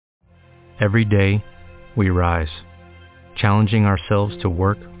Every day, we rise, challenging ourselves to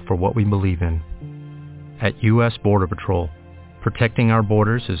work for what we believe in. At U.S. Border Patrol, protecting our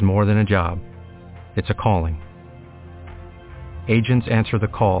borders is more than a job. It's a calling. Agents answer the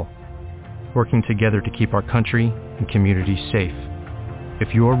call, working together to keep our country and communities safe.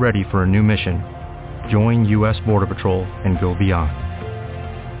 If you are ready for a new mission, join U.S. Border Patrol and go beyond.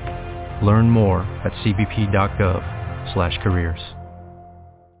 Learn more at cbp.gov/careers.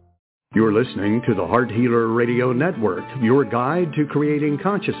 You're listening to the Heart Healer Radio Network, your guide to creating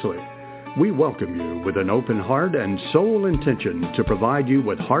consciously. We welcome you with an open heart and soul intention to provide you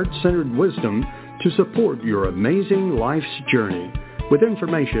with heart-centered wisdom to support your amazing life's journey, with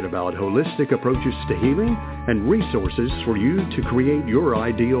information about holistic approaches to healing and resources for you to create your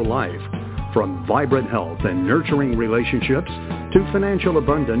ideal life. From vibrant health and nurturing relationships to financial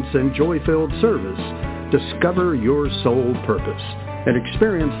abundance and joy-filled service, discover your soul purpose and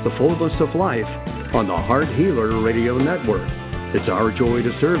experience the fullness of life on the Heart Healer Radio Network. It's our joy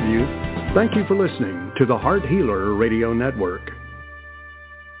to serve you. Thank you for listening to the Heart Healer Radio Network.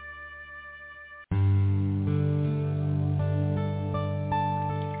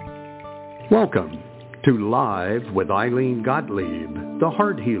 Welcome to Live with Ilene Gottlieb, the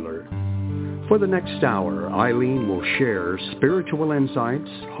Heart Healer. For the next hour, Ilene will share spiritual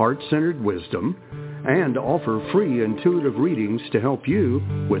insights, heart-centered wisdom, and offer free intuitive readings to help you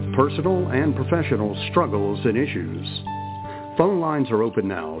with personal and professional struggles and issues. Phone lines are open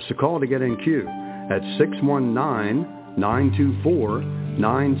now, so call to get in queue at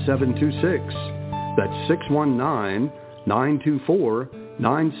 619-924-9726. That's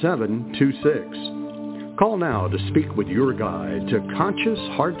 619-924-9726. Call now to speak with your guide to Conscious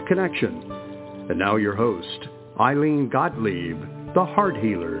Heart Connection. And now your host, Ilene Gottlieb, the Heart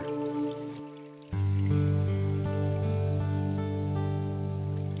Healer.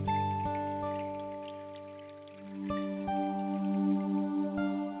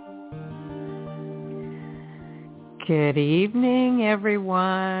 Good evening,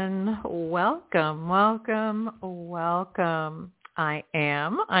 everyone. Welcome, welcome, welcome. I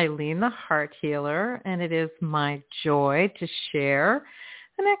am Ilene, the Heart Healer, and it is my joy to share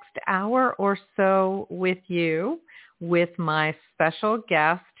the next hour or so with you with my special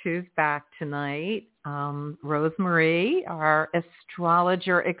guest who's back tonight, Rosemarie, our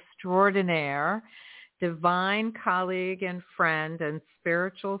Astrologer extraordinaire, divine colleague and friend and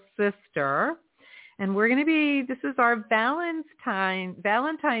spiritual sister. And we're going to this is our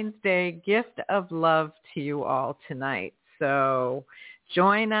Valentine's Day gift of love to you all tonight. So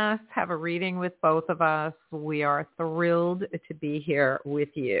join us, have a reading with both of us. We are thrilled to be here with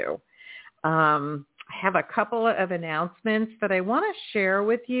you. I have a couple of announcements that I want to share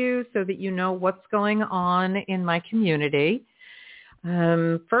with you so that you know what's going on in my community.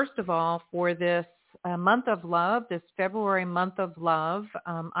 First of all, for this month of love, this February month of love,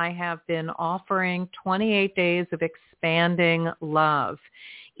 I have been offering 28 days of expanding love.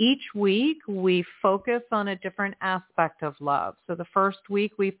 Each week, we focus on a different aspect of love. So the first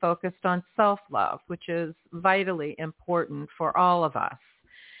week, we focused on self-love, which is vitally important for all of us.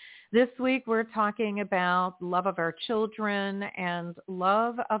 This week, we're talking about love of our children and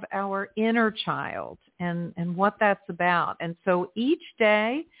love of our inner child and what that's about. And so each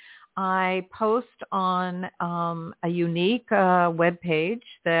day, I post on a unique webpage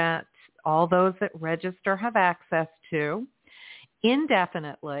that all those that register have access to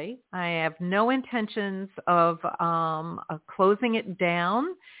indefinitely. I have no intentions of closing it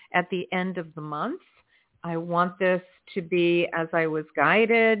down at the end of the month. I want this to be, as I was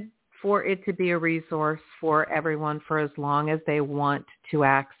guided, for it to be a resource for everyone for as long as they want to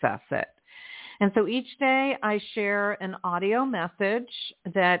access it. And so each day I share an audio message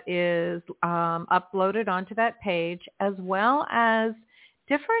that is uploaded onto that page, as well as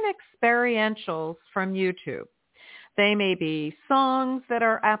different experientials from YouTube. They may be songs that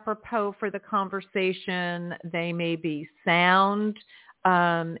are apropos for the conversation. They may be sound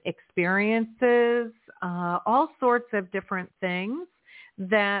experiences, all sorts of different things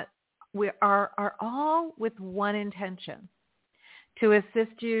that we are all with one intention: to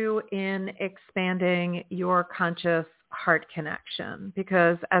assist you in expanding your conscious heart connection.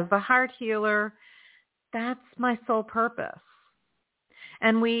 Because as the heart healer, that's my sole purpose.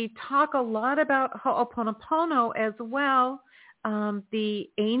 And we talk a lot about Ho'oponopono as well, the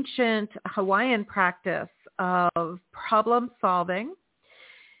ancient Hawaiian practice of problem solving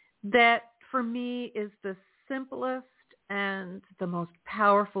that for me is the simplest and the most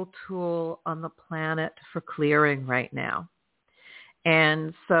powerful tool on the planet for clearing right now.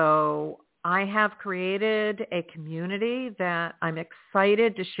 And so I have created a community that I'm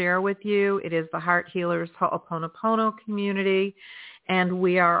excited to share with you. It is the Heart Healers Ho'oponopono community, and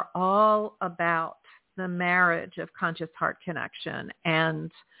we are all about the marriage of conscious heart connection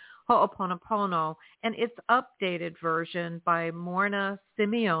and Ho'oponopono, and its updated version by Morna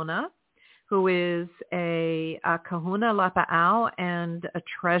Simeona, who is a kahuna lapa'au and a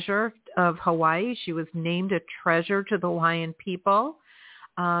treasure of Hawaii. She was named a treasure to the Hawaiian people.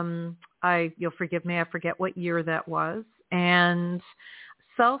 You'll forgive me, I forget what year that was. And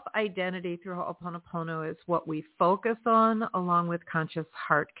self-identity through Ho'oponopono is what we focus on, along with conscious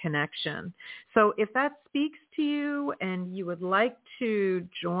heart connection. So if that speaks to you and you would like to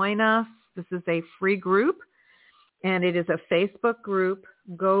join us, this is a free group, and it is a Facebook group.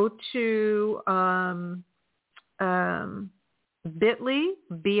 Go to bit.ly,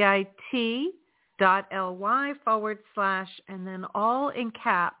 bit.ly / and then all in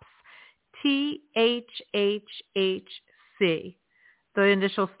caps, THHHC. The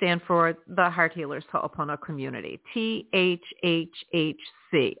initials stand for the Heart Healers Ho'opono Community, THHHC,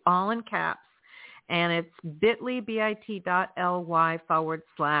 all in caps. And it's bit.ly, bit.ly /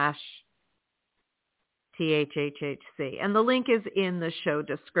 THHHC. And the link is in the show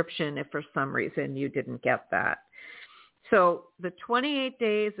description if for some reason you didn't get that. So the 28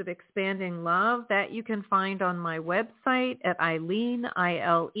 Days of Expanding Love, that you can find on my website at Ilene,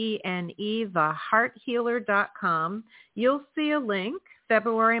 Ilene, thehearthealer.com. You'll see a link,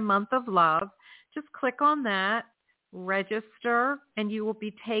 February Month of Love. Just click on that, register, and you will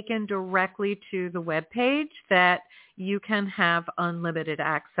be taken directly to the webpage that you can have unlimited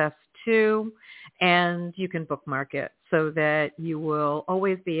access to, and you can bookmark it so that you will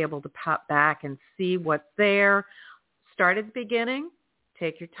always be able to pop back and see what's there. Start at the beginning,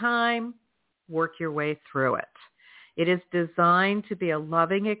 take your time, work your way through it. It is designed to be a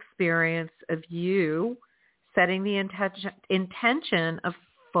loving experience of you setting the intention of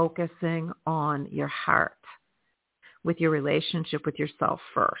focusing on your heart with your relationship with yourself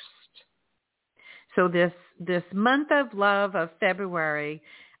first. So this month of love of February,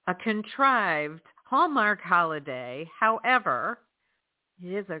 a contrived Hallmark holiday, however,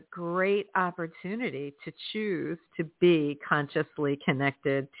 it is a great opportunity to choose to be consciously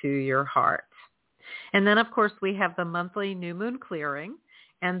connected to your heart. And then, of course, we have the monthly new moon clearing,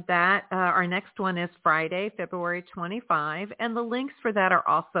 and that our next one is Friday, February 25, and the links for that are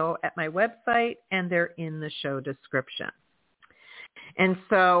also at my website, and they're in the show description. And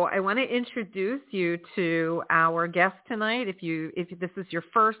so I want to introduce you to our guest tonight if this is your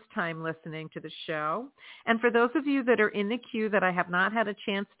first time listening to the show. And for those of you that are in the queue that I have not had a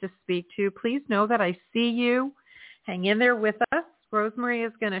chance to speak to, please know that I see you. Hang in there with us. Rosemary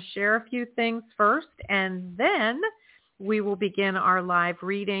is going to share a few things first, and then we will begin our live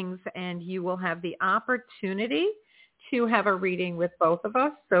readings, and you will have the opportunity to have a reading with both of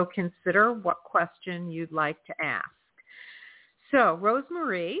us. So consider what question you'd like to ask. So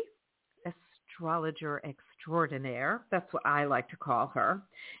Rosemary, Astrologer extraordinaire, that's what I like to call her.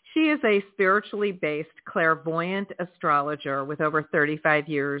 She is a spiritually based clairvoyant astrologer with over 35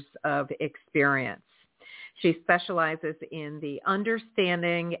 years of experience. She specializes in the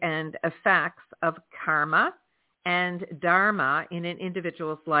understanding and effects of karma and dharma in an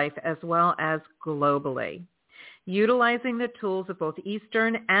individual's life as well as globally. Utilizing the tools of both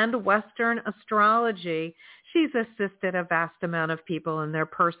Eastern and Western astrology, she's assisted a vast amount of people in their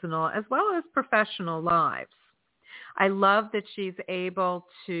personal as well as professional lives. I love that she's able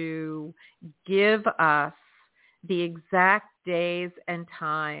to give us the exact days and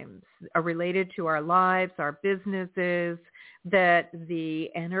times related to our lives, our businesses, that the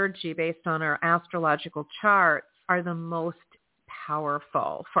energy based on our astrological charts are the most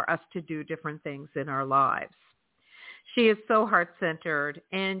powerful for us to do different things in our lives. She is so heart-centered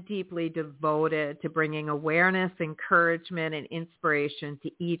and deeply devoted to bringing awareness, encouragement, and inspiration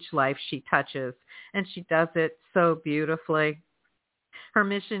to each life she touches, and she does it so beautifully. Her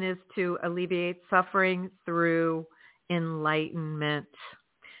mission is to alleviate suffering through enlightenment.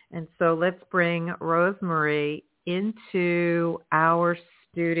 And so let's bring Rosemary into our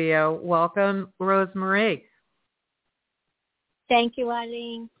studio. Welcome, Rosemary. Thank you,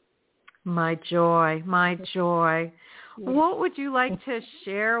 Ilene. My joy, my joy. What would you like to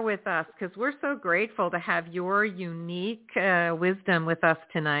share with us? Because we're so grateful to have your unique wisdom with us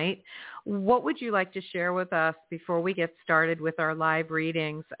tonight. What would you like to share with us before we get started with our live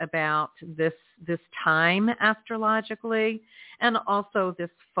readings about this time astrologically, and also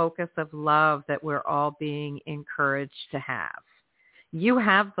this focus of love that we're all being encouraged to have? You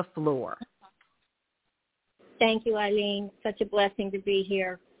have the floor. Thank you, Ilene. Such a blessing to be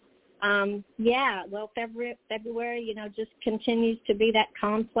here. February, just continues to be that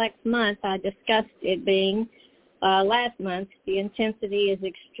complex month. I discussed it being last month. The intensity is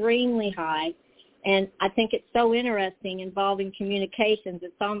extremely high, and I think it's so interesting involving communications.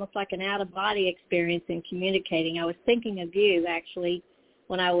 It's almost like an out-of-body experience in communicating. I was thinking of you, actually,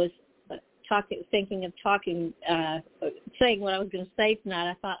 when I was saying what I was going to say tonight.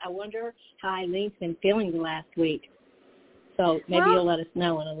 I thought, I wonder how Ilene's been feeling the last week. So maybe you'll let us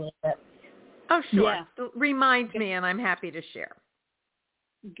know in a little bit. Oh, sure. Yeah. Remind me, and I'm happy to share.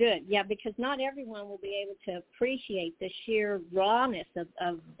 Good. Yeah, because not everyone will be able to appreciate the sheer rawness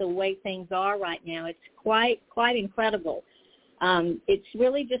of the way things are right now. It's quite incredible. It's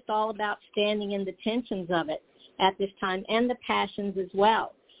really just all about standing in the tensions of it at this time, and the passions as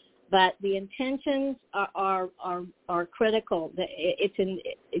well. But the intentions are critical.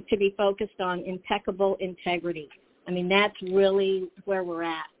 It's to be focused on impeccable integrity. I mean, that's really where we're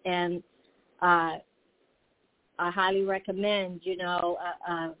at. And I highly recommend,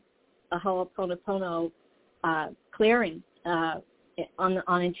 a Ho'oponopono clearing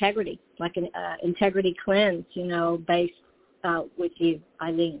on integrity, like an integrity cleanse, based with you,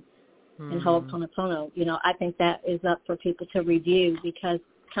 Ilene, and Ho'oponopono. I think that is up for people to review, because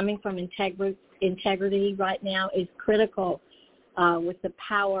coming from integrity right now is critical with the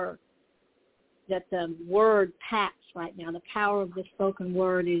power that the word packs right now. The power of the spoken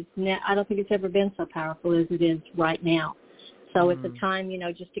word is, I don't think it's ever been so powerful as it is right now. So it's a time,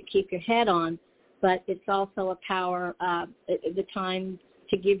 just to keep your head on, but it's also a power, the time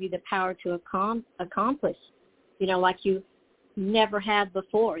to give you the power to accomplish, like you never had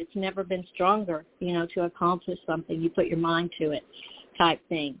before. It's never been stronger, to accomplish something. You put your mind to it type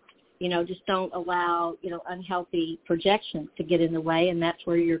thing. Just don't allow, unhealthy projections to get in the way, and that's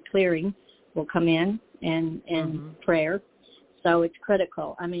where your clearing will come in and prayer. So it's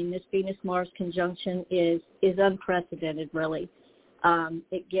critical. I mean, this Venus-Mars conjunction is unprecedented, really.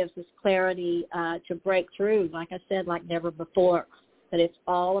 It gives us clarity to break through, like I said, like never before. But it's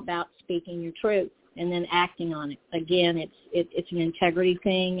all about speaking your truth and then acting on it. Again, it's an integrity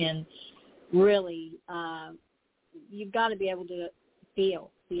thing, and really you've got to be able to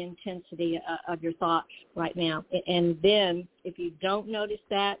feel the intensity of your thoughts right now. And then if you don't notice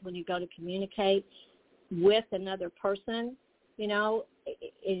that when you go to communicate with another person,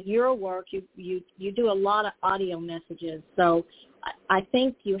 in your work, you do a lot of audio messages. So I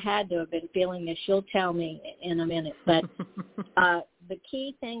think you had to have been feeling this. You'll tell me in a minute. But the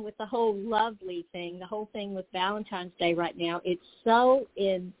key thing with the whole lovely thing, the whole thing with Valentine's Day right now, it's so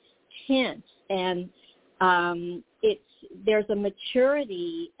intense, and there's a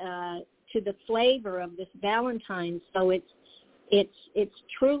maturity to the flavor of this Valentine. So it's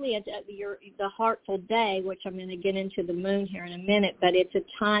truly the heartful day, which I'm going to get into the moon here in a minute. But it's a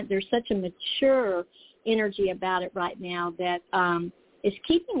time. There's such a mature energy about it right now that is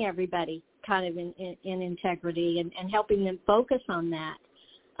keeping everybody kind of in integrity and helping them focus on that.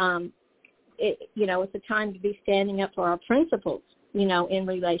 It's a time to be standing up for our principles, in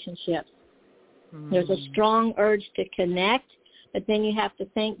relationships. There's a strong urge to connect, but then you have to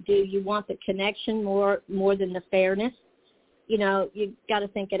think, do you want the connection more than the fairness? You've got to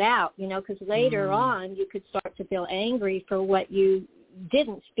think it out, because later on you could start to feel angry for what you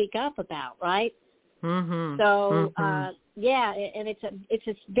didn't speak up about, right? So, and it's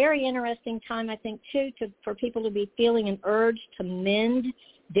a very interesting time, I think, too, for people to be feeling an urge to mend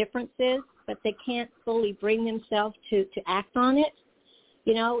differences, but they can't fully bring themselves to act on it.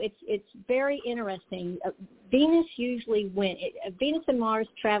 It's very interesting. Venus usually Venus and Mars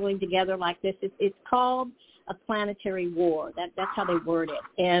traveling together like this, it's called a planetary war. That's how they word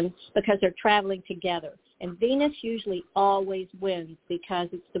it, and because they're traveling together. And Venus usually always wins because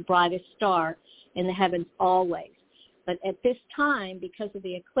it's the brightest star in the heavens always. But at this time, because of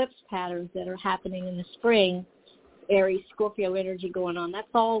the eclipse patterns that are happening in the spring, Aries, Scorpio energy going on, that's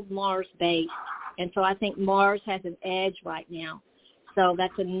all Mars-based. And so I think Mars has an edge right now. So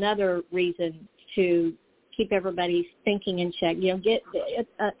that's another reason to keep everybody's thinking in check.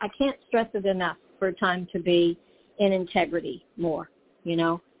 I can't stress it enough for a time to be in integrity more,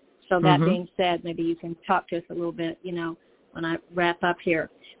 So that being said, maybe you can talk to us a little bit, when I wrap up here.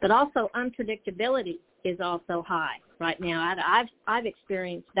 But also unpredictability is also high right now. I've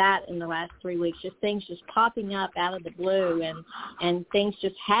experienced that in the last 3 weeks, just things just popping up out of the blue and things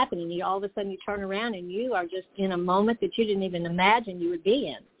just happening. All of a sudden you turn around and you are just in a moment that you didn't even imagine you would be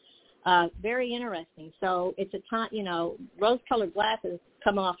in. Very interesting. So it's a time, rose-colored glasses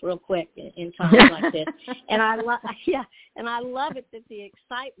come off real quick in times like this. And I love it that the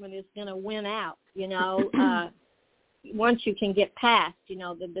excitement is going to win out, once you can get past,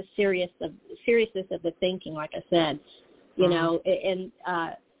 the seriousness of the thinking, like I said, and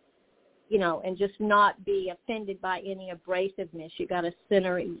just not be offended by any abrasiveness. You got to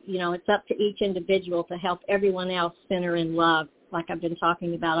center, it's up to each individual to help everyone else center in love, like I've been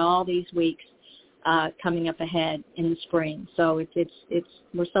talking about all these weeks coming up ahead in the spring. So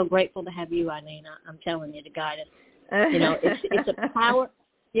we're so grateful to have you, Ilene. I'm telling you, to guide us. It's a power.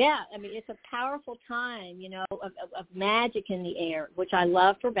 Yeah, I mean, it's a powerful time, of magic in the air, which I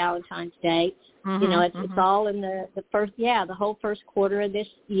love for Valentine's Day. It's all in the whole first quarter of this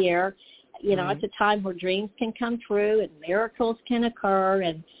year. It's a time where dreams can come true and miracles can occur,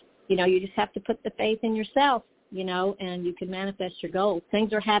 and, you just have to put the faith in yourself, and you can manifest your goals.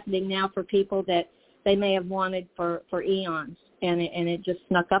 Things are happening now for people that they may have wanted for eons, and it just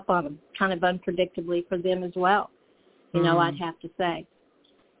snuck up on them, kind of unpredictably for them as well, I'd have to say.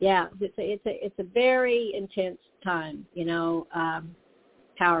 Yeah, it's a very intense time,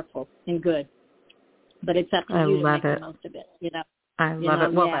 powerful and good. But it's up to you to make the most of it, I love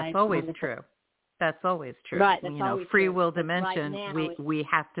it. Well, that's always true. That's always true. Right. That's always free true. will dimension, right we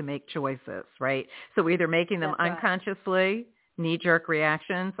have to make choices, right? So we're either making them unconsciously, knee-jerk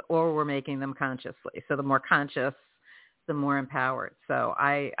reactions, or we're making them consciously. So the more conscious, the more empowered. So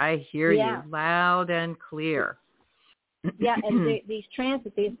I hear you loud and clear. Yeah, and these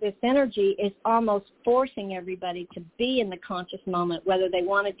transits, this energy is almost forcing everybody to be in the conscious moment, whether they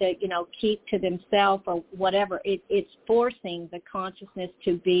wanted to, keep to themselves or whatever. It's forcing the consciousness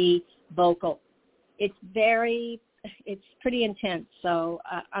to be vocal. It's pretty intense. So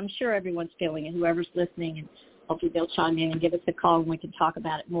I'm sure everyone's feeling it, whoever's listening, and hopefully they'll chime in and give us a call and we can talk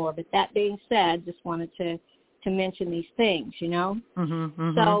about it more. But that being said, just wanted to mention these things, So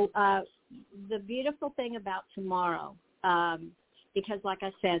the beautiful thing about tomorrow, because like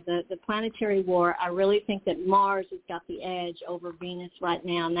I said, the planetary war, I really think that Mars has got the edge over Venus right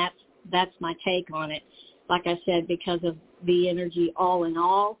now, and that's my take on it. Like I said, because of the energy all in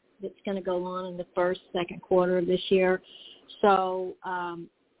all that's going to go on in the second quarter of this year. So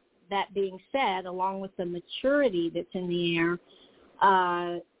that being said, along with the maturity that's in the air,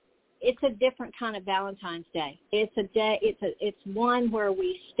 it's a different kind of Valentine's Day. It's one where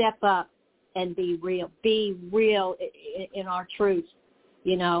we step up and be real in our truth.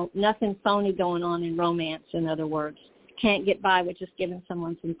 Nothing phony going on in romance, in other words. Can't get by with just giving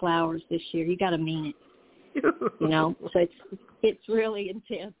someone some flowers this year. You got to mean it, So it's really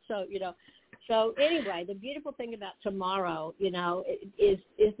intense. So anyway, the beautiful thing about tomorrow, is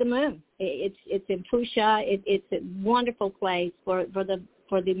the moon. It's in Pusha. It's a wonderful place for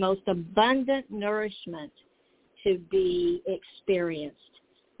the most abundant nourishment to be experienced,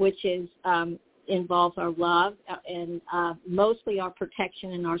 which is involves our love and mostly our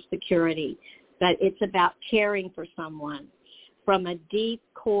protection and our security. But it's about caring for someone from a deep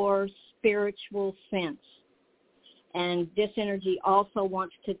core spiritual sense. And this energy also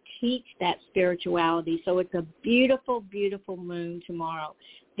wants to teach that spirituality. So it's a beautiful, beautiful moon tomorrow.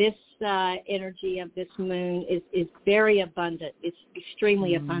 This energy of this moon is very abundant. It's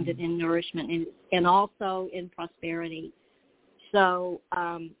extremely abundant in nourishment and also in prosperity. So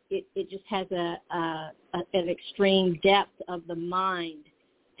it just has an extreme depth of the mind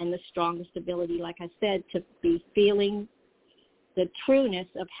and the strongest ability, like I said, to be feeling the trueness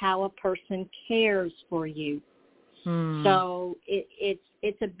of how a person cares for you. So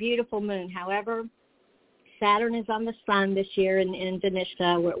it's a beautiful moon. However, Saturn is on the sun this year in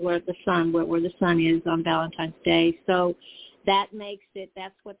Dhanishta, where the sun is on Valentine's Day. So that's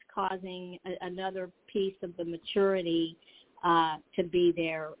what's causing another piece of the maturity to be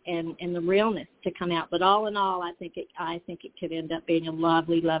there and the realness to come out. But all in all, I think it could end up being a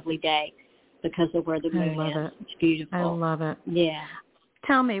lovely, lovely day because of where the moon is. It's beautiful. I love it. Yeah.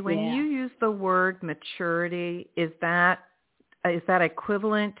 Tell me, when you use the word maturity, is that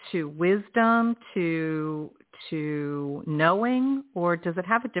equivalent to wisdom, to knowing, or does it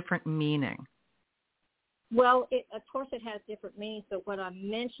have a different meaning? Well, of course it has different meanings, but what I'm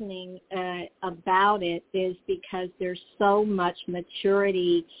mentioning about it is because there's so much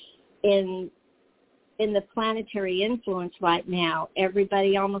maturity in the planetary influence right now.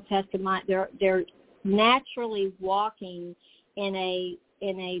 Everybody almost has to mind they're naturally walking in a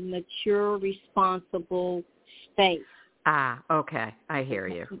mature, responsible space. Okay. I hear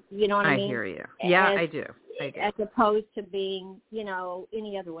you. You know what I mean? I hear you. Yeah, I do. As opposed to being,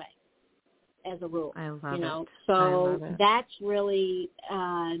 any other way, as a rule. I love it. So that's really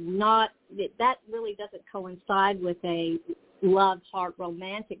that really doesn't coincide with a love heart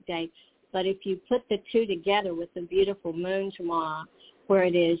romantic day. But if you put the two together with the beautiful moon tomorrow, where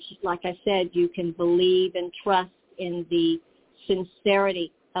it is, like I said, you can believe and trust in the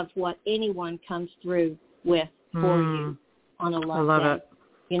sincerity of what anyone comes through with for you on a love I love day. it.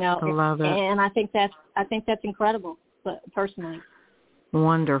 You know, I love it. And I think that's incredible, but personally.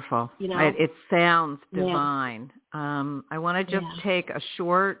 Wonderful. You know, it sounds divine. I want to just take a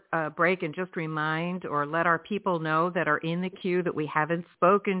short break and just remind or let our people know that are in the queue that we haven't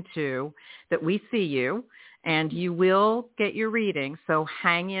spoken to, that we see you, and you will get your reading. So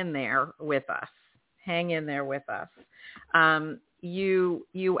hang in there with us. Hang in there with us.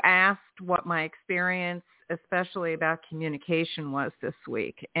 You asked what my experience, especially about communication, was this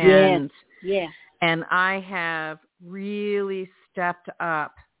week, and and I have really stepped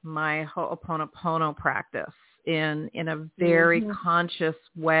up my Ho'oponopono practice in a very conscious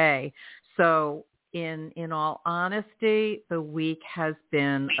way. So in all honesty, the week has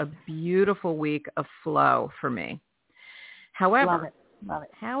been a beautiful week of flow for me. However, Love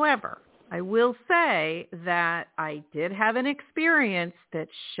it. However, I will say that I did have an experience that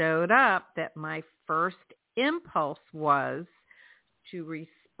showed up that my first impulse was to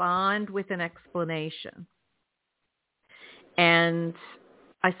respond with an explanation. And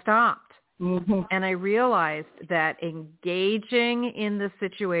I stopped. And I realized that engaging in the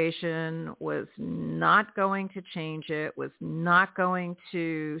situation was not going to change it, was not going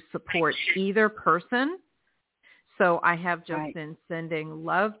to support either person. So I have just been sending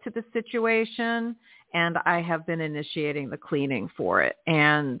love to the situation, and I have been initiating the cleaning for it.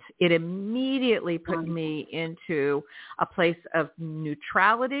 And it immediately put me into a place of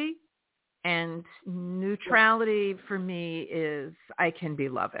neutrality. And neutrality for me is I can be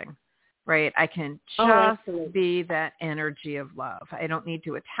loving, right? I can just be that energy of love. I don't need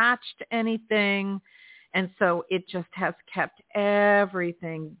to attach to anything. And so it just has kept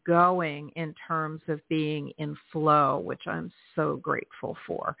everything going in terms of being in flow, which I'm so grateful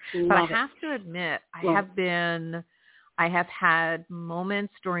for. But I have to admit, I have had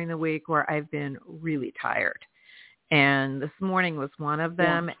moments during the week where I've been really tired. And this morning was one of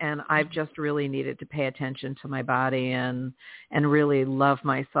them, and I've just really needed to pay attention to my body and really love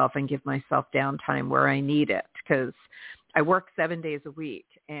myself and give myself downtime where I need it, because I work 7 days a week,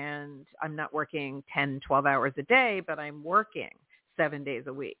 and I'm not working 10, 12 hours a day, but I'm working 7 days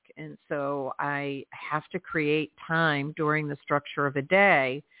a week. And so I have to create time during the structure of a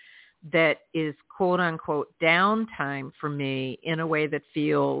day that is quote unquote downtime for me in a way that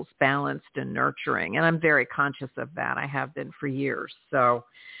feels balanced and nurturing. And I'm very conscious of that. I have been for years. So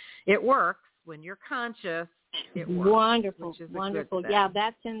it works when you're conscious. It works, wonderful. Yeah,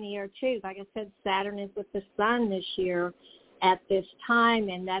 that's in the air too. Like I said, Saturn is with the sun this year at this time,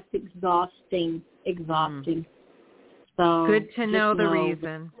 and that's exhausting. So good to know the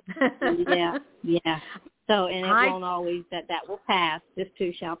reason. yeah. So, and it won't always, that will pass. This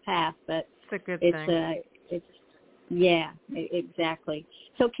too shall pass, but it's a good thing. Exactly.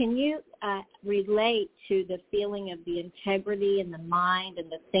 So can you relate to the feeling of the integrity and the mind and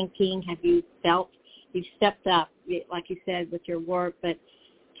the thinking? Have you felt, you've stepped up, like you said, with your work, but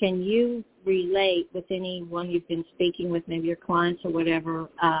can you relate with anyone you've been speaking with, maybe your clients or whatever,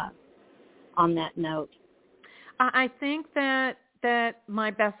 on that note? I think that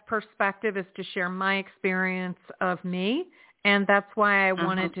my best perspective is to share my experience of me, and that's why I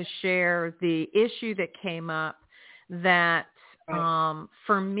wanted to share the issue that came up. That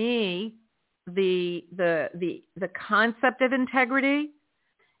for me, the concept of integrity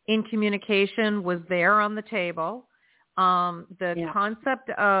in communication was there on the table. The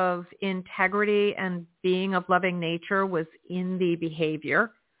concept of integrity and being of loving nature was in the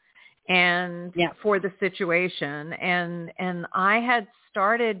behavior and for the situation. And I had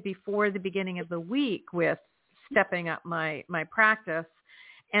started before the beginning of the week with stepping up my practice,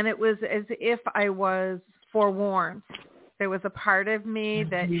 and it was as if I was forewarned. There was a part of me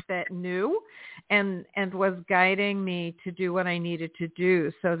that knew and was guiding me to do what I needed to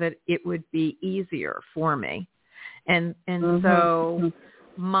do so that it would be easier for me. And so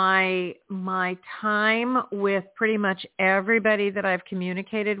my time with pretty much everybody that I've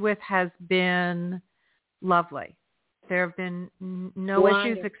communicated with has been lovely. There have been no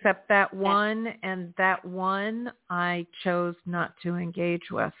issues except that one, and that one I chose not to engage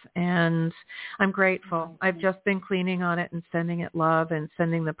with. And I'm grateful. I've just been cleaning on it and sending it love and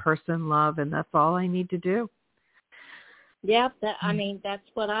sending the person love, and that's all I need to do. Yep. That's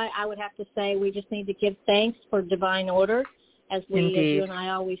what I would have to say. We just need to give thanks for divine order, as you and I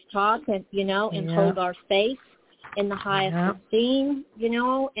always talk, and, and hold our faith in the highest esteem,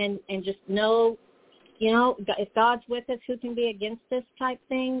 and just know, if God's with us, who can be against this type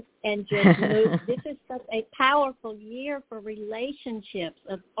thing? And just move. This is such a powerful year for relationships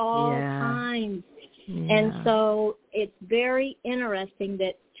of all kinds. And so it's very interesting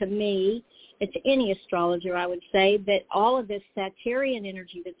that, to me, and to any astrologer, I would say, that all of this Saturnian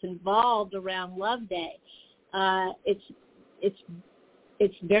energy that's involved around Love Day,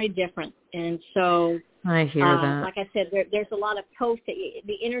 it's very different. And so I hear that. Like I said, there's a lot of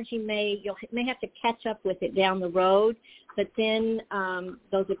the energy you may have to catch up with it down the road, but then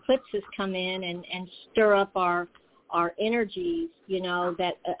those eclipses come in and stir up our energies,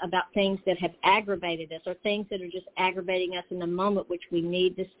 that about things that have aggravated us or things that are just aggravating us in the moment, which we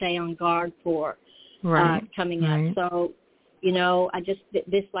need to stay on guard for coming up. So,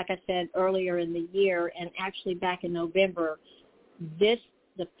 this, like I said earlier in the year, and actually back in November, the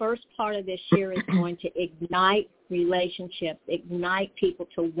first part of this year is going to ignite relationships, ignite people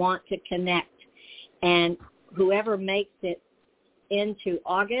to want to connect. And whoever makes it into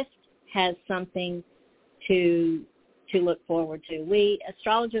August has something to look forward to. We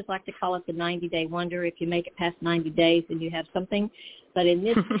astrologers like to call it the 90-day wonder. If you make it past 90 days, then you have something. But in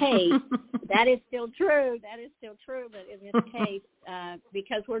this case, that is still true. That is still true. But in this case,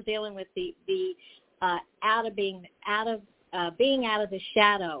 because we're dealing with the being out of the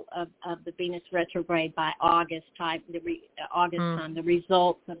shadow of the Venus retrograde by August time, time, the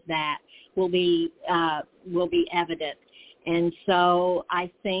results of that will be evident. And so I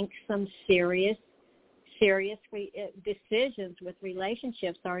think some serious decisions with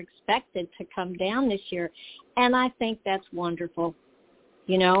relationships are expected to come down this year, and I think that's wonderful.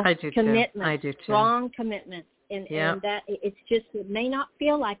 I do commitment, too. I do too. Strong commitments, and that it may not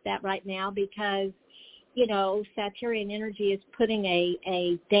feel like that right now because Saturnian energy is putting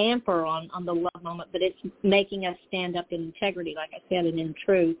a damper on the love moment, but it's making us stand up in integrity, like I said, and in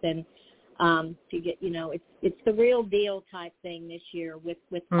truth, and to get it's the real deal type thing this year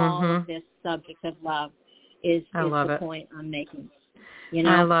with all of this subject of love. Is the point I'm making.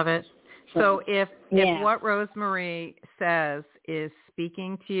 I love it. So if what Rosemary says is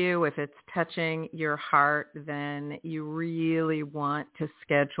speaking to you, if it's touching your heart, then you really want to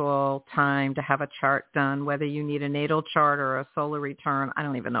schedule time to have a chart done, whether you need a natal chart or a solar return. I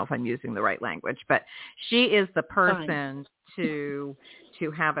don't even know if I'm using the right language, but she is the person to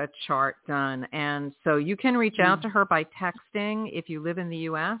have a chart done. And so you can reach out to her by texting if you live in the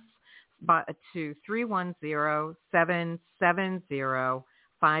U.S. to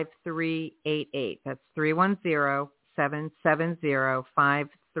 310-770-5388. That's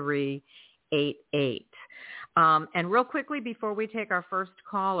 310-770-5388. And real quickly before we take our first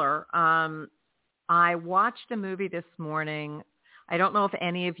caller, I watched a movie this morning. I don't know if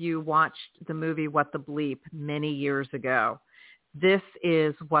any of you watched the movie What the Bleep many years ago. This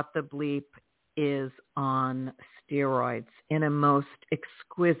is What the Bleep is on steroids in a most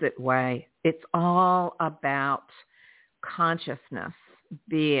exquisite way. It's all about consciousness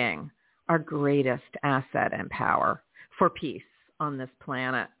being our greatest asset and power for peace on this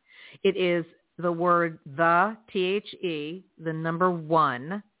planet. It is the word THE, the number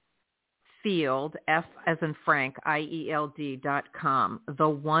one, field, F as in Frank, IELD.com,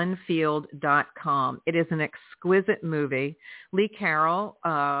 theonefield.com. It is an exquisite movie. Lee Carroll,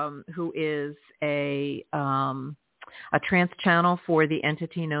 who is a trance channel for the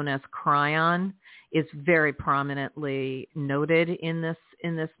entity known as Cryon, is very prominently noted in this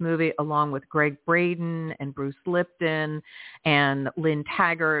movie, along with Greg Braden and Bruce Lipton and Lynn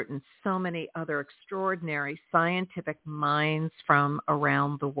Taggart and so many other extraordinary scientific minds from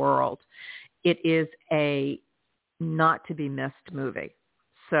around the world. It is a not to be missed movie.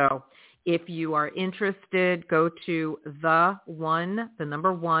 So if you are interested, go to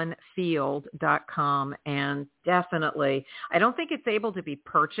field.com, and definitely, I don't think it's able to be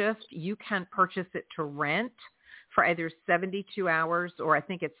purchased. You can purchase it to rent for either 72 hours or I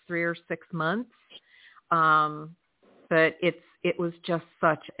think it's 3 or 6 months. But it was just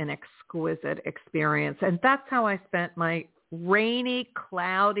such an exquisite experience. And that's how I spent my rainy,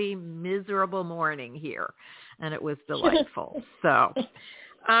 cloudy, miserable morning here. And it was delightful. So,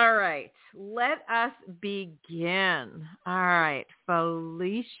 all right, let us begin. All right,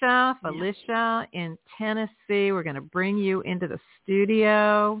 Felicia in Tennessee. We're going to bring you into the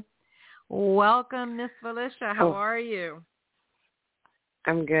studio. Welcome, Miss Felicia. How are you?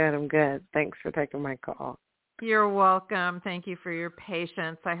 I'm good. Thanks for taking my call. You're welcome. Thank you for your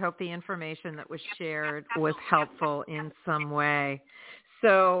patience. I hope the information that was shared was helpful in some way.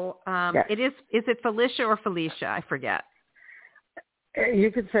 So yes. Is it Felicia or Felicia? I forget.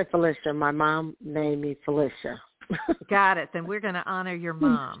 You can say Felicia. My mom named me Felicia. Got it. Then we're going to honor your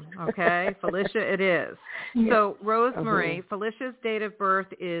mom. Okay. Felicia it is. Yes. So Rosemary, Felicia's date of birth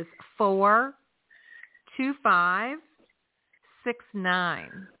is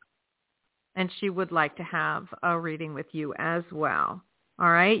 4/25/69. and she would like to have a reading with you as well.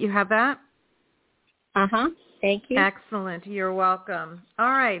 All right, you have that? Uh-huh. Thank you. Excellent. You're welcome.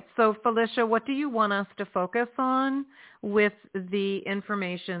 All right. So, Felicia, what do you want us to focus on with the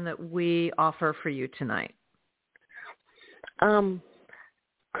information that we offer for you tonight?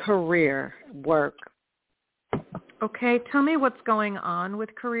 Career, work. Okay. Tell me what's going on with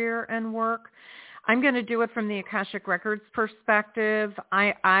career and work. I'm going to do it from the Akashic Records perspective.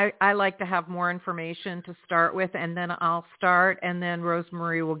 I like to have more information to start with, and then I'll start, and then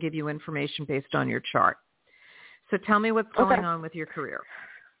Rosemarie will give you information based on your chart. So tell me what's going on with your career.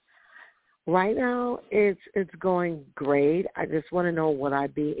 Right now, it's going great. I just want to know would I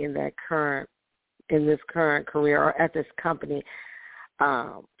be in this current career or at this company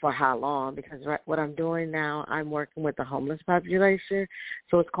for how long? Because what I'm doing now, I'm working with the homeless population.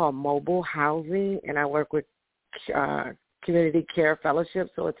 So it's called mobile housing, and I work with community care fellowship.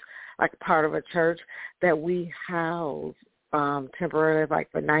 So it's like part of a church that we house temporarily, like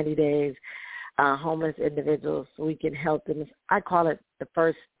for 90 days, homeless individuals, so we can help them. I call it the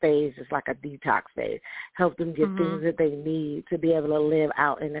first phase is like a detox phase. Help them get things that they need to be able to live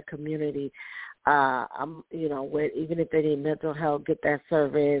out in the community. With even if they need mental health, get that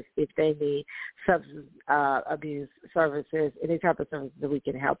service. If they need substance abuse services, any type of services that we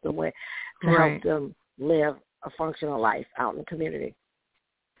can help them with to help them live a functional life out in the community.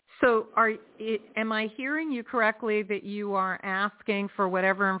 So am I hearing you correctly that you are asking for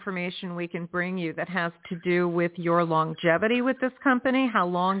whatever information we can bring you that has to do with your longevity with this company, how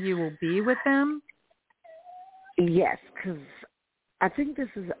long you will be with them? Yes, because I think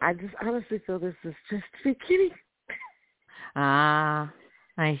I just honestly feel this is just the beginning.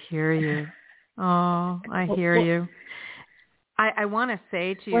 I hear you. Oh, I hear you. I want to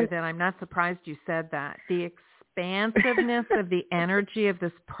say to you that I'm not surprised you said that. The expansiveness of the energy of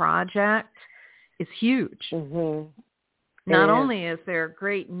this project is huge. Mm-hmm. Not only is there a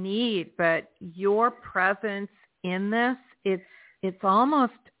great need, but your presence in this, it's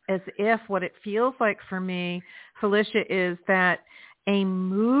almost as if what it feels like for me, Felicia, is that a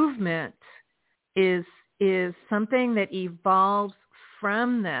movement is something that evolves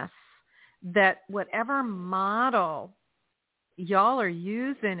from this, that whatever model y'all are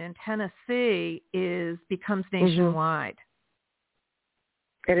using in Tennessee becomes nationwide.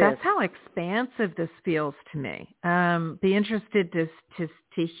 That's how expansive this feels to me. Be interested to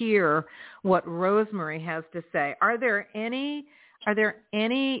hear what Rosemarie has to say. Is there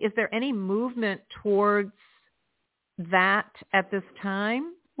any movement towards that at this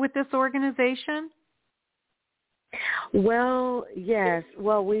time with this organization? Well, yes.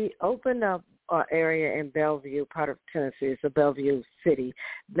 Well, we opened up an area in Bellevue, part of Tennessee. It's a Bellevue city.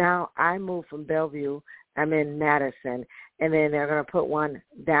 Now I moved from Bellevue. I'm in Madison, and then they're going to put one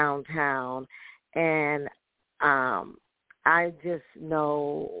downtown. And I just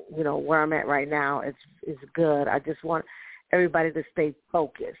know, where I'm at right now is good. I just want everybody to stay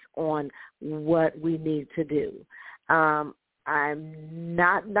focused on what we need to do. I'm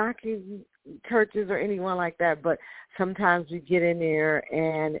not knocking churches or anyone like that, but sometimes we get in there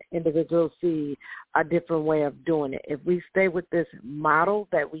and individuals see a different way of doing it. If we stay with this model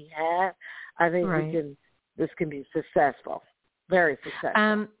that we have, I think this can be successful, very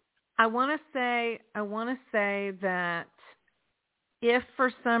successful. I want to say that if for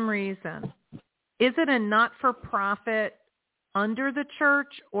some reason, is it a not-for-profit under the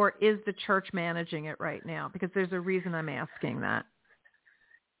church, or is the church managing it right now? Because there's a reason I'm asking that.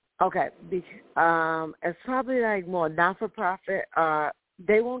 Okay, it's probably like more not-for-profit.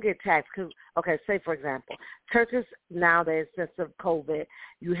 They won't get taxed because, say for example, churches nowadays, since of COVID,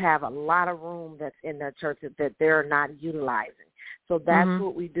 you have a lot of room that's in their churches that they're not utilizing. So that's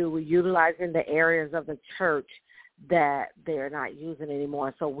what we do. We're utilizing the areas of the church that they're not using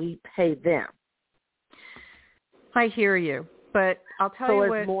anymore. So we pay them. I hear you, but I'll tell you what.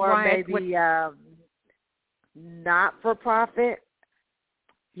 So it's more maybe not-for-profit.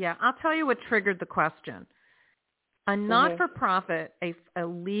 Yeah, I'll tell you what triggered the question. A not-for-profit, a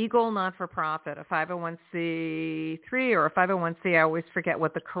legal not-for-profit, a 501c3 or a 501c, I always forget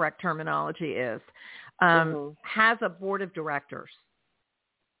what the correct terminology is, has a board of directors.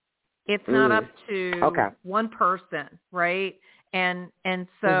 It's not up to one person, right? And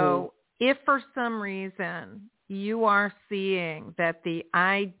so if for some reason you are seeing that the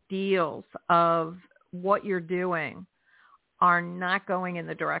ideals of what you're doing are not going in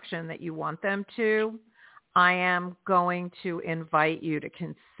the direction that you want them to, I am going to invite you to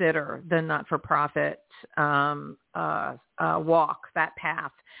consider the not-for-profit walk, that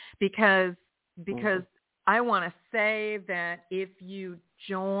path, because I want to say that if you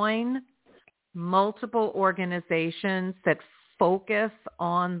join multiple organizations that focus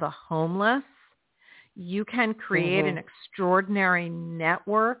on the homeless, you can create an extraordinary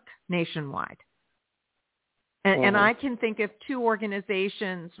network nationwide. And I can think of 2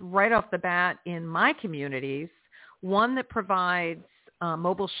 organizations right off the bat in my communities, one that provides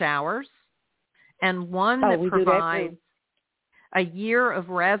mobile showers and one that provides a year of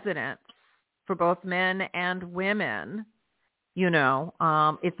residence for both men and women. You know,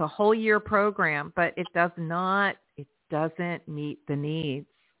 it's a whole year program, but it doesn't meet the needs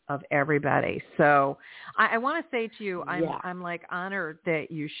of everybody. So I want to say to you, I'm like honored that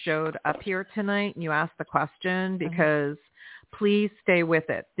you showed up here tonight and you asked the question, because please stay with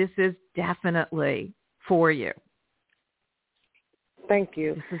it. This is definitely for you. Thank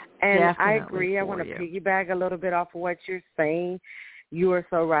you. And I agree. I want to piggyback a little bit off of what you're saying. You are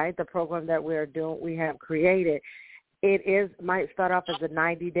so right. The program that we have created, might start off as a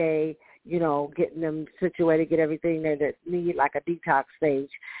 90-day, getting them situated, get everything that need, like a detox stage.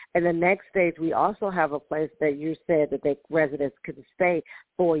 And the next stage, we also have a place that you said that the residents can stay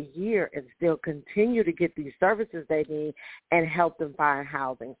for a year and still continue to get these services they need and help them find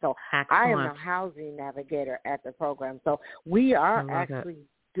housing. So excellent. I am a housing navigator at the program. So we are actually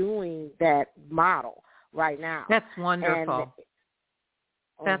doing that model right now. That's wonderful.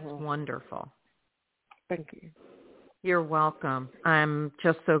 That's wonderful. Thank you. You're welcome. I'm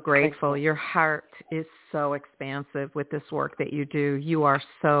just so grateful. Your heart is so expansive with this work that you do. You are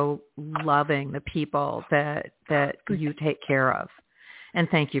so loving the people that you take care of. And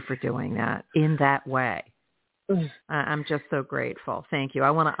thank you for doing that in that way. I'm just so grateful. Thank you.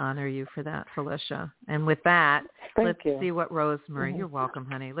 I want to honor you for that, Felicia. And with that, let's see what Rosemary, you're welcome,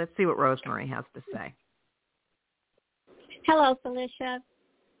 honey. Let's see what Rosemary has to say. Hello, Felicia.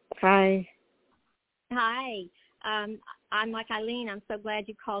 Hi. Hi. I'm like Ilene. I'm so glad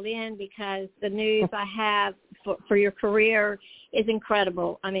you called in, because the news I have for your career is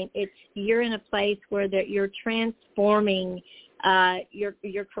incredible. I mean, you're in a place where you're transforming.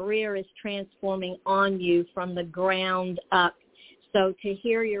 Your career is transforming on you from the ground up. So to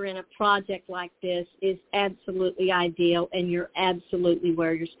hear you're in a project like this is absolutely ideal, and you're absolutely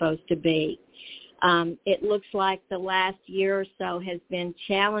where you're supposed to be. It looks like the last year or so has been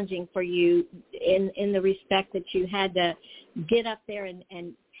challenging for you in the respect that you had to get up there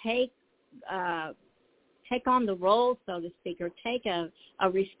and take on the role, so to speak, or take a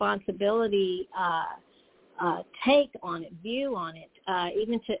responsibility, take on it, view on it,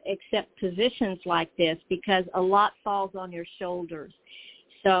 even to accept positions like this, because a lot falls on your shoulders.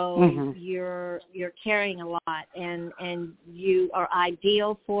 So you're carrying a lot, and you are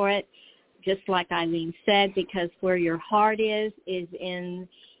ideal for it. Just like Ilene said, because where your heart is in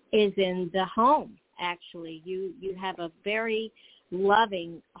the home. Actually, you have a very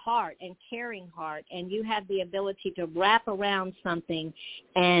loving heart and caring heart, and you have the ability to wrap around something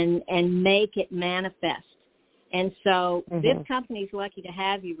and make it manifest. And so this company's lucky to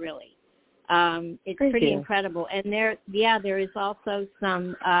have you, really. It's pretty incredible. And there is also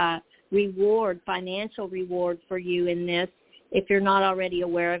some financial reward for you in this, if you're not already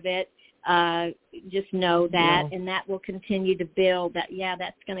aware of it. Just know that, and that will continue to build.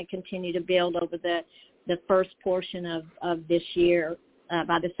 That's going to continue to build over the first portion of this year,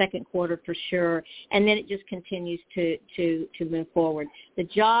 by the second quarter for sure, and then it just continues to move forward. The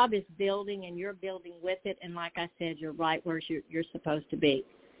job is building, and you're building with it. And like I said, you're right where you're supposed to be.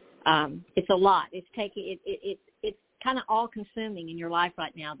 It's a lot. It's kind of all consuming in your life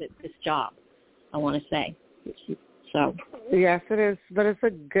right now. This job, I want to say. So. Yes, it is, but it's a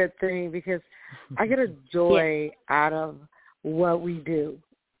good thing, because I get a joy out of what we do.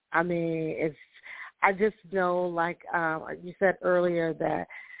 I mean, I just know, like you said earlier, that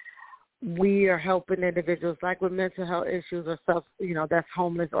we are helping individuals like with mental health issues or that's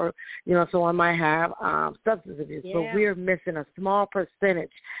homeless, or, someone might have substance abuse, but we're missing a small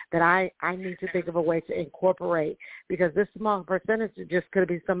percentage that I need to think of a way to incorporate, because this small percentage just could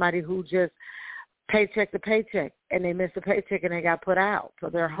be somebody who just paycheck to paycheck, and they missed a paycheck and they got put out, so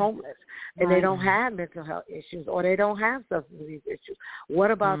they're homeless, and they don't have mental health issues, or they don't have substance abuse issues. What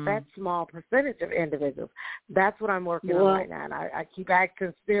about that small percentage of individuals? That's what I'm working on right now, and I keep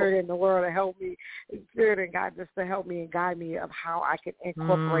asking Spirit in the world to help me, Spirit and God, just to help me and guide me of how I can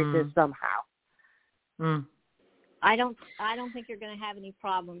incorporate this somehow. I don't think you're going to have any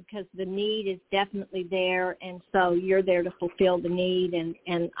problem, because the need is definitely there, and so you're there to fulfill the need,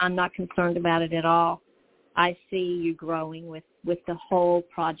 and I'm not concerned about it at all. I see you growing with the whole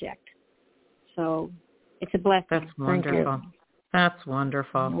project. So it's a blessing. That's wonderful. That's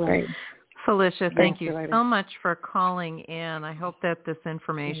wonderful. Right. Felicia, thank you lady. so much for calling in. I hope that this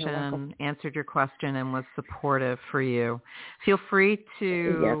information answered your question and was supportive for you. Feel free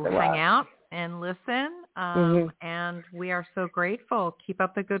to hang out and listen, and we are so grateful. Keep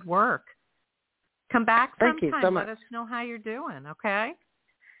up the good work. Come back sometime. Thank you so much. Let us know how you're doing, okay?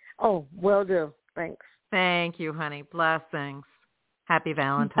 Oh, will do. Thanks. Thank you, honey. Blessings. Happy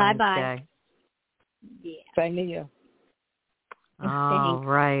Valentine's Day. Yeah. Same to you. All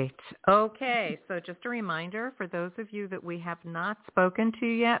right. Okay. So just a reminder for those of you that we have not spoken to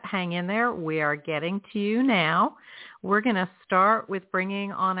yet, hang in there. We are getting to you now. We're going to start with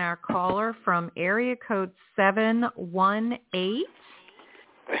bringing on our caller from area code 718.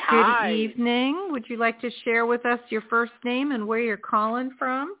 Hi. Good evening. Would you like to share with us your first name and where you're calling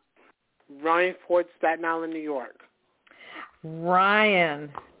from? Ryan Ford, Staten Island, New York.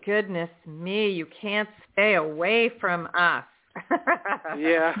 Ryan, goodness me, you can't stay away from us.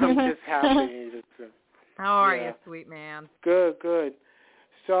 Yeah, I'm just happy. How are you, sweet man? Good, good.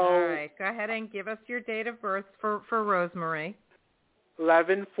 So, all right, go ahead and give us your date of birth for Rosemary.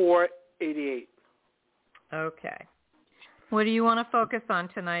 11/4/88. Okay. What do you want to focus on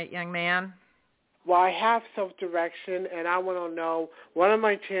tonight, young man? Well, I have self-direction, and I want to know what are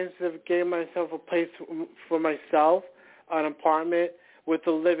my chances of getting myself a place for myself, an apartment with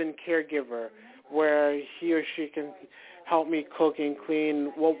a live-in caregiver, where he or she can help me cook and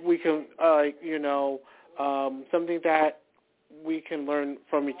clean. What we can, something that we can learn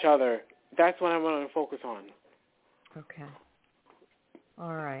from each other. That's what I want to focus on. Okay.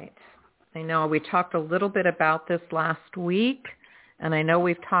 All right. I know we talked a little bit about this last week, and I know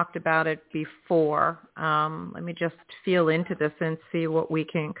we've talked about it before. Let me just feel into this and see what we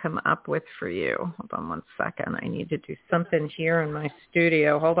can come up with for you. Hold on one second. I need to do something here in my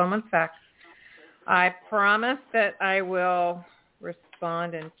studio. Hold on one sec. I promise that I will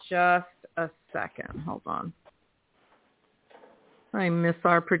respond in just a second. Hold on. I miss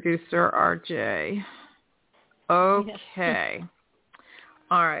our producer, RJ. Okay.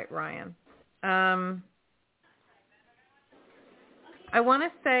 All right, Ryan. I want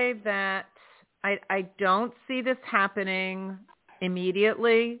to say that I don't see this happening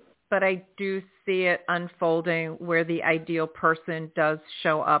immediately, but I do see it unfolding where the ideal person does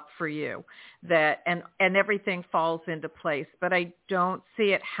show up for you, that and everything falls into place. But I don't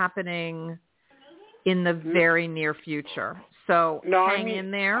see it happening in the very near future. So hang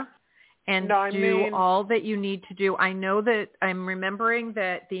in there and do all that you need to do. I know that I'm remembering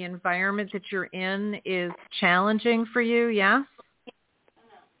that the environment that you're in is challenging for you, yes?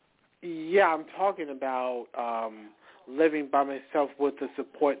 Yeah, I'm talking about living by myself with the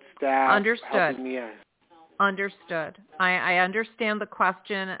support staff helping me out. Understood. I understand the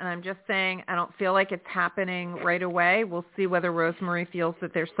question, and I'm just saying I don't feel like it's happening right away. We'll see whether Rosemary feels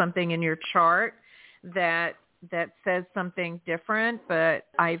that there's something in your chart that says something different, but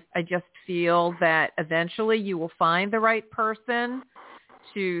I just feel that eventually you will find the right person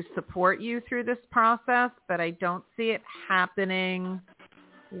to support you through this process, but I don't see it happening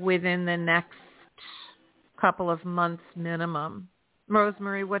within the next couple of months minimum.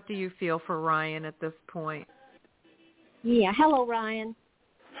 Rosemary, what do you feel for Ryan at this point? Yeah. Hello, Ryan.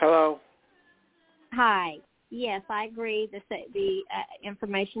 Hello. Hi. Yes, I agree. The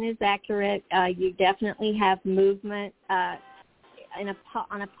information is accurate. You definitely have movement on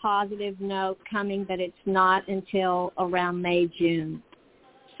a positive note coming, but it's not until around May, June.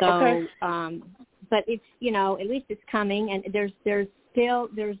 So, okay. But it's, at least it's coming, and there's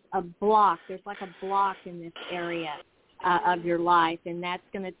a block. There's like a block in this area of your life, and that's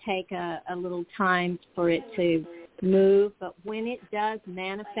going to take a little time for it to move. But when it does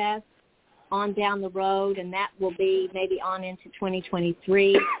manifest on down the road, and that will be maybe on into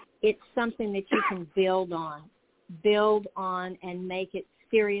 2023, it's something that you can build on and make it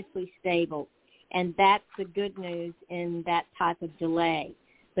seriously stable. And that's the good news in that type of delay.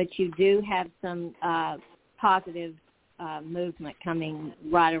 But you do have some positive movement coming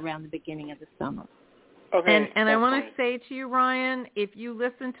right around the beginning of the summer. Okay. And I want to say to you, Ryan, if you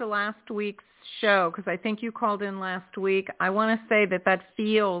listened to last week's show, because I think you called in last week, I want to say that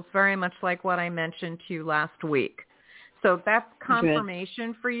feels very much like what I mentioned to you last week. So that's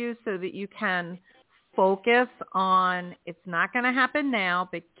confirmation for you so that you can focus on, it's not going to happen now,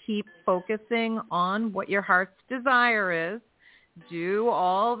 but keep focusing on what your heart's desire is. Do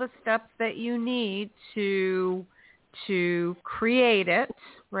all the steps that you need to create it,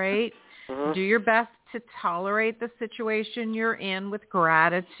 right? Uh-huh. Do your best to tolerate the situation you're in with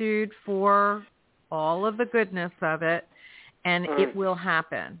gratitude for all of the goodness of it, and it will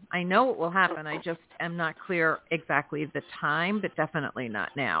happen. I know it will happen. I just am not clear exactly the time, but definitely not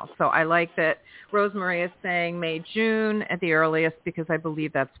now. So I like that Rosemary is saying May, June at the earliest, because I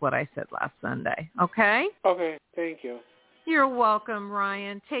believe that's what I said last Sunday. Okay? Okay, thank you. You're welcome,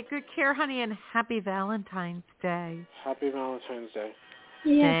 Ryan. Take good care, honey, and happy Valentine's Day. Happy Valentine's Day.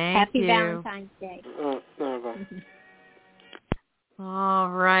 Yes, happy you. Valentine's Day. Bye. All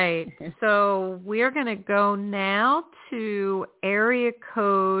right. So we're going to go now to area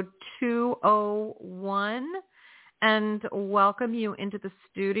code 201 and welcome you into the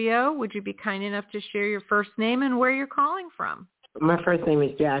studio. Would you be kind enough to share your first name and where you're calling from? My first name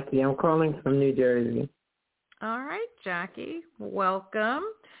is Jackie. I'm calling from New Jersey. All right, Jackie. Welcome.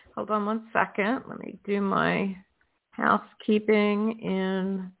 Hold on one second. Let me do my housekeeping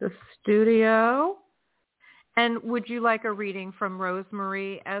in the studio. And would you like a reading from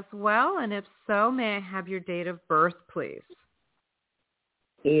Rosemary as well? And if so, may I have your date of birth, please?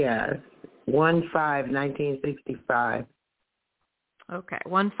 Yes, 1/5/1965. Okay,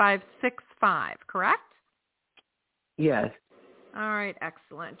 1565, correct? Yes. All right,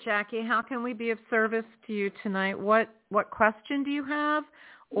 excellent. Jackie, how can we be of service to you tonight? What question do you have,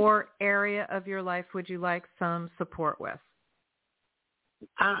 or area of your life would you like some support with?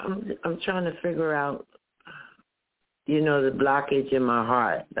 I'm trying to figure out, the blockage in my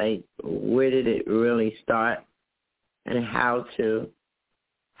heart. Like, where did it really start, and how to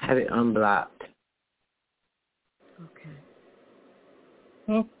have it unblocked? Okay.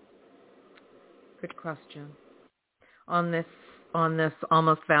 Good question. On this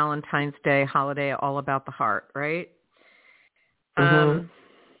almost Valentine's Day holiday, all about the heart, right? Mm-hmm.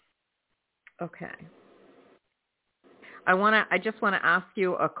 Okay. I just want to ask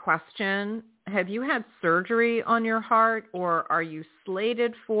you a question. Have you had surgery on your heart, or are you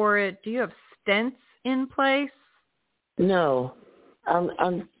slated for it? Do you have stents in place? No.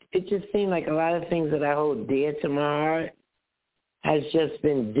 It just seemed like a lot of things that I hold dear to my heart has just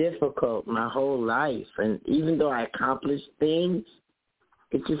been difficult my whole life. And even though I accomplished things,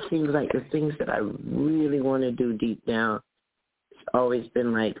 it just seems like the things that I really want to do deep down, it's always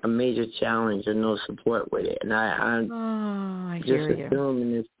been like a major challenge and no support with it. And I'm just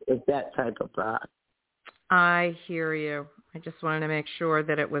assuming it's that type of block. I hear you. I just wanted to make sure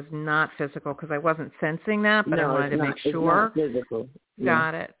that it was not physical, because I wasn't sensing that, but I wanted to make sure. It's not physical.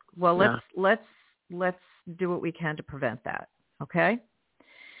 Got it. Well, let's do what we can to prevent that. Okay.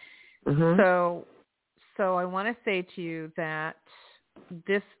 Mm-hmm. So I want to say to you that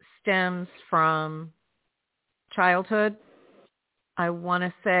this stems from childhood. I want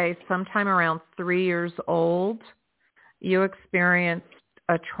to say sometime around 3 years old, you experienced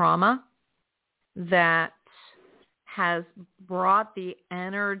a trauma that has brought the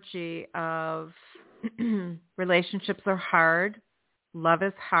energy of relationships are hard, love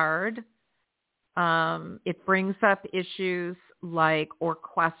is hard. It brings up issues or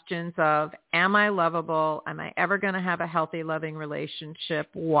questions of, am I lovable? Am I ever going to have a healthy, loving relationship?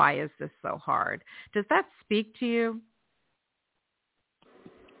 Why is this so hard? Does that speak to you?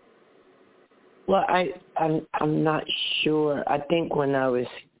 Well, I'm not sure. I think when I was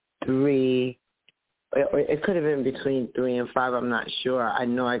 3, or it could have been between 3 and 5, I'm not sure. I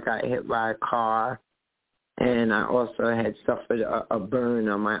know I got hit by a car, and I also had suffered a burn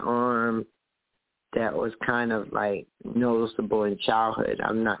on my arm that was kind of like noticeable in childhood.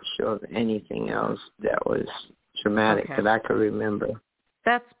 I'm not sure of anything else that was traumatic that I could remember.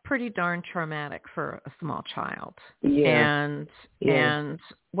 That's pretty darn traumatic for a small child. Yeah. And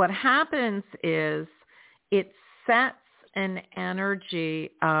what happens is it sets an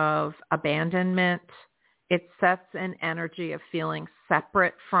energy of abandonment. It sets an energy of feeling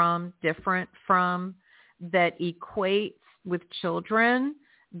separate from, different from, that equates with children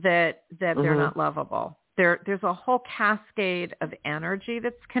that they're not lovable. There's a whole cascade of energy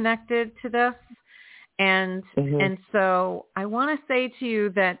that's connected to this. And so I want to say to you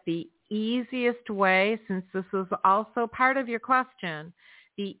that the easiest way, since this is also part of your question,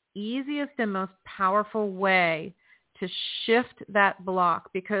 the easiest and most powerful way to shift that block,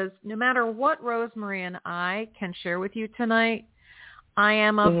 because no matter what Rosemary and I can share with you tonight, I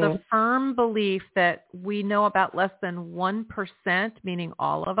am of the firm belief that we know about less than 1%, meaning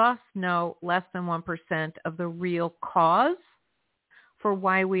all of us know less than 1% of the real cause for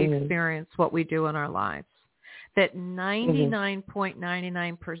why we experience what we do in our lives. That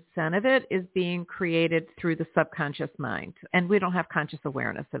 99.99% of it is being created through the subconscious mind. And we don't have conscious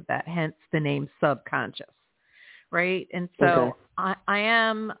awareness of that, hence the name subconscious, right? And so I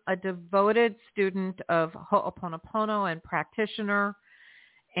am a devoted student of Ho'oponopono and practitioner,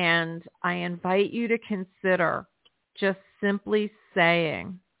 and I invite you to consider just simply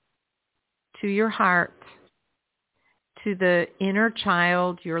saying to your heart, to the inner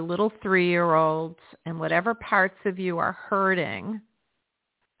child, your little 3-year-old, and whatever parts of you are hurting,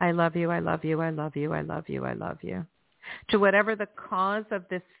 I love you, I love you, I love you, I love you, I love you. To whatever the cause of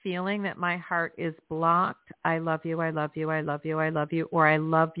this feeling that my heart is blocked, I love you, I love you, I love you, I love you, or I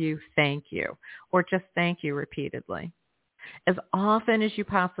love you, thank you, or just thank you repeatedly. As often as you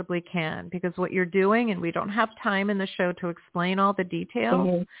possibly can, because what you're doing, and we don't have time in the show to explain all the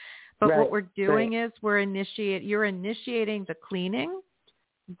details, but what we're doing is you're initiating the cleaning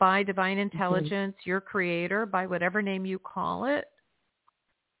by divine intelligence, your creator, by whatever name you call it,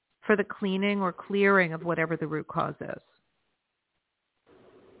 for the cleaning or clearing of whatever the root cause is.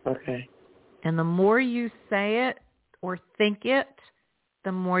 Okay. And the more you say it or think it,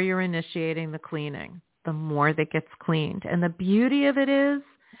 the more you're initiating the cleaning, the more that gets cleaned. And the beauty of it is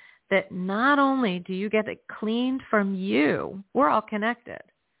that not only do you get it cleaned from you, we're all connected.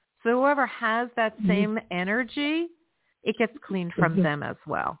 So whoever has that same energy, it gets cleaned from them as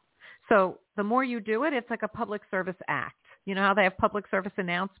well. So the more you do it, it's like a public service act. You know how they have public service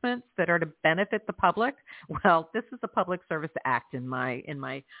announcements that are to benefit the public? Well, this is a public service act in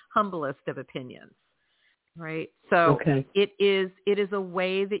my humblest of opinions, right? So it is a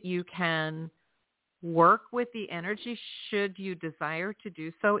way that you can work with the energy should you desire to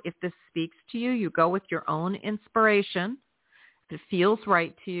do so. If this speaks to you, you go with your own inspiration. If it feels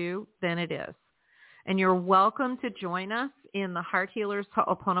right to you, then it is. And you're welcome to join us in the Heart Healers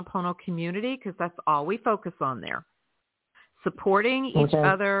Ho'oponopono community, because that's all we focus on there. Supporting each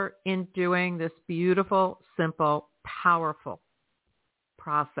other in doing this beautiful, simple, powerful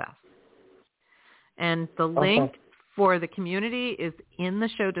process. And the link for the community is in the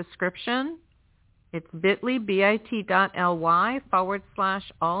show description. It's bit.ly,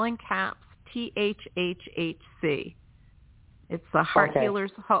 / all in caps, THHHC. It's the Heart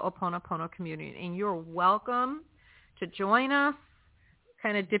Healers Ho'oponopono community. And you're welcome to join us,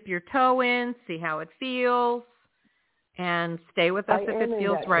 kind of dip your toe in, see how it feels, and stay with us if it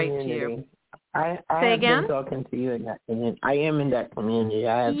feels right to you. I Say again? Been talking to you in that community. I am in that community.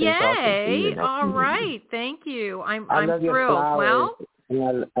 I have been Yay! talking to you in that All community. Right. Thank you. I'm love thrilled. Your flowers.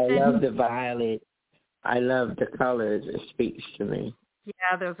 Well, I love the violet. I love the colors. It speaks to me.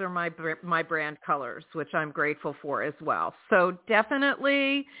 Yeah, those are my brand colors, which I'm grateful for as well. So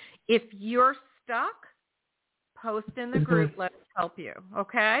definitely, if you're stuck, post in the group. Let's help you.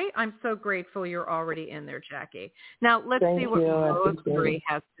 Okay? I'm so grateful you're already in there, Jackie. Now, let's see what Rosemary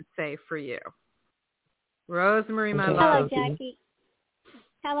has to say for you. Rosemary, my love. Hello, Jackie.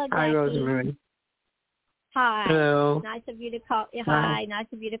 Hello, Jackie. Hi, Rosemary. Hi. Hello. Nice of you to call. Hi. Nice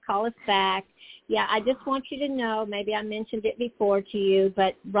of you to call us back. Yeah, I just want you to know, maybe I mentioned it before to you,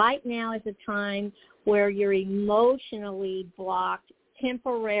 but right now is a time where you're emotionally blocked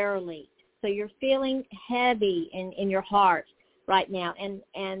temporarily. So you're feeling heavy in your heart right now,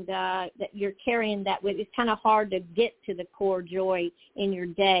 and that you're carrying that with. It's kind of hard to get to the core joy in your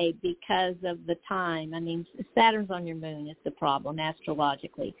day because of the time. I mean, Saturn's on your moon is the problem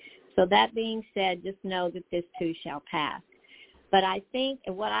astrologically. So that being said, just know that this too shall pass. But I think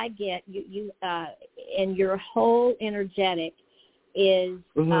what I get, you and your whole energetic is,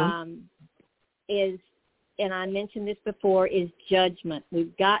 and I mentioned this before, is judgment.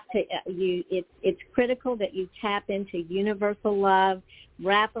 We've got to, it's critical that you tap into universal love,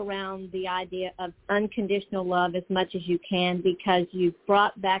 wrap around the idea of unconditional love as much as you can, because you've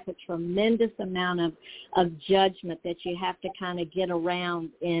brought back a tremendous amount of judgment that you have to kind of get around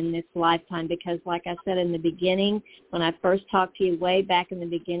in this lifetime. Because like I said in the beginning, when I first talked to you way back in the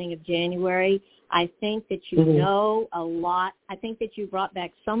beginning of January, I think that you know a lot. I think that you brought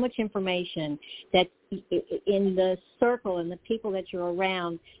back so much information that in the circle and the people that you're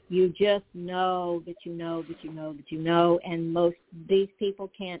around, you just know that you know that you know that you know, and most these people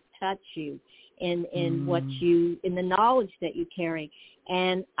can't touch you in what you, in the knowledge that you carry.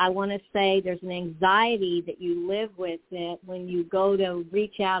 And I want to say there's an anxiety that you live with, that when you go to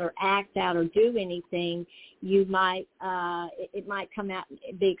reach out or act out or do anything, you might, it might come out,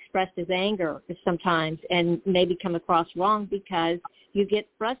 be expressed as anger sometimes, and maybe come across wrong because you get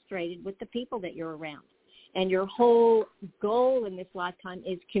frustrated with the people that you're around. And your whole goal in this lifetime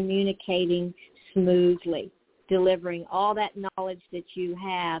is communicating smoothly, delivering all that knowledge that you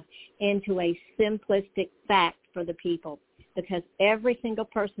have into a simplistic fact for the people. Because every single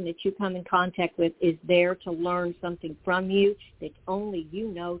person that you come in contact with is there to learn something from you that only you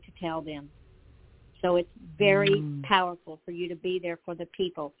know to tell them. So it's very powerful for you to be there for the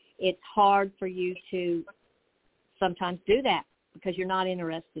people. It's hard for you to sometimes do that because you're not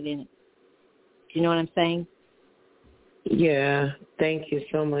interested in it. Do you know what I'm saying? Yeah, thank you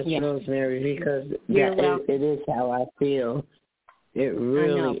so much, Rosemary, because it is how I feel. It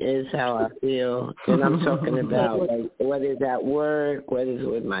really is how I feel. And I'm talking about, like, whether it's at work, whether it's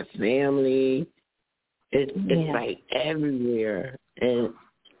with my family. It's like everywhere. And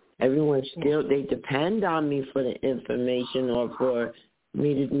everyone still, they depend on me for the information or for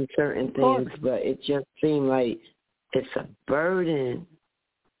me to do certain things, but it just seemed like it's a burden.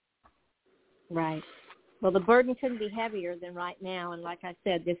 Right. Well, the burden couldn't be heavier than right now, and like I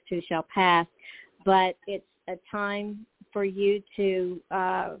said, this too shall pass. But it's a time for you to,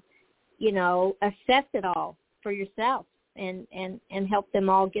 assess it all for yourself and help them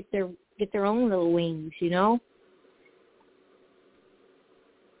all get their own little wings, So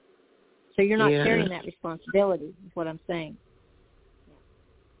you're not carrying that responsibility, is what I'm saying.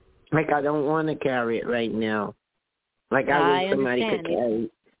 Like, I don't want to carry it right now. Like, I wish somebody could carry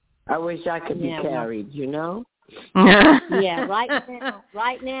it. I wish I could be carried, Yeah, right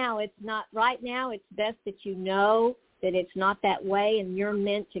now it's not. Right now it's best that you know that it's not that way, and you're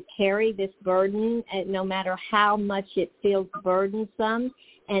meant to carry this burden, no matter how much it feels burdensome,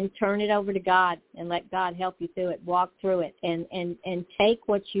 and turn it over to God and let God help you through it. Walk through it, and take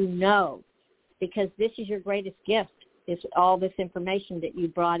what you know, because this is your greatest gift. Is all this information that you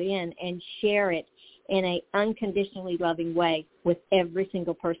brought in, and share it in a unconditionally loving way with every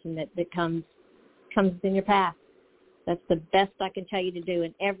single person that comes in your path. That's the best I can tell you to do,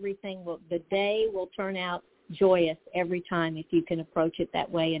 and the day will turn out joyous every time if you can approach it that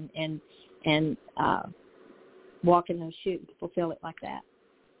way and walk in those shoes, fulfill it like that.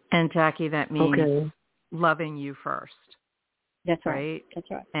 And Jackie, that means loving you first. That's right. That's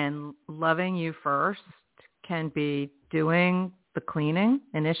right. And loving you first can be doing the cleaning,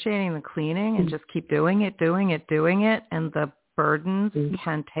 initiating the cleaning, and just keep doing it, and the burdens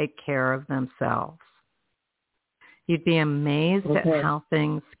can take care of themselves. You'd be amazed at how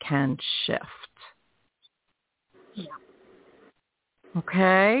things can shift.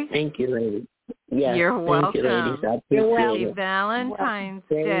 Okay? Thank you, lady. Yes, you're welcome. You, ladies. You're welcome. Happy Valentine's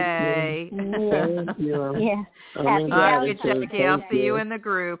Day. Thank you. Yeah. All right, Jackie. I'll see you in the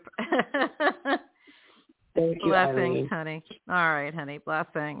group. Thank you, blessings, Eileen. honey. All right, honey.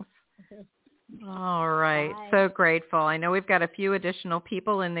 Blessings. All right. Bye. So grateful. I know we've got a few additional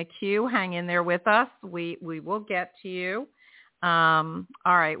people in the queue. Hang in there with us. We will get to you. All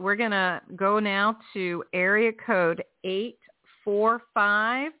right. We're going to go now to area code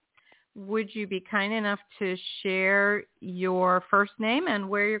 845. Would you be kind enough to share your first name and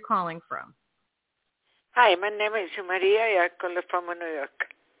where you're calling from? Hi, my name is Maria. I call from New York.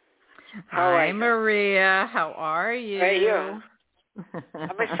 Hi, Maria. How are you? How are you?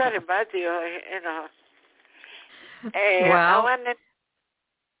 I'm sorry about you,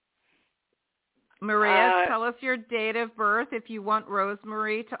 Maria, tell us your date of birth if you want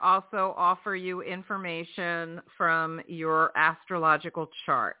Rosemary to also offer you information from your astrological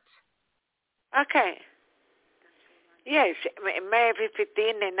chart. Okay. Yes, May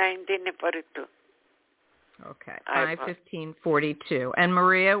 15, 1942. Okay, 5/15/42. And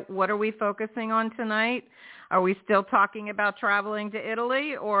Maria, what are we focusing on tonight? Are we still talking about traveling to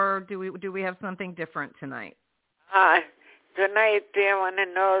Italy, or do we have something different tonight? Tonight I want to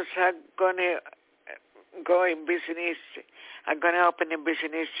know if I'm going to go in business. I'm going to open a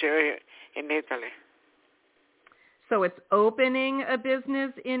business in Italy. So it's opening a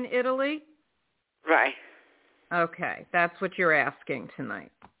business in Italy? Right. Okay, that's what you're asking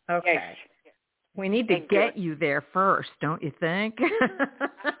tonight. Okay. Yes. We need to get you there first, don't you think? No,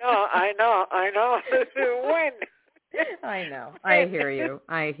 I know. When? I know. I hear you.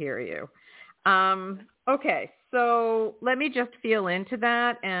 Okay, so let me just feel into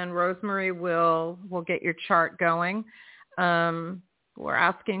that, and Rosemary will get your chart going. We're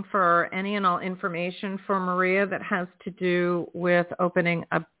asking for any and all information for Maria that has to do with opening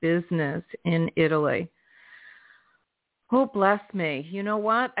a business in Italy. Oh, bless me. You know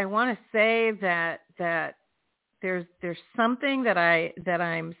what? I want to say that there's something that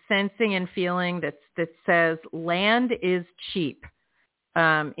I'm sensing and feeling that says land is cheap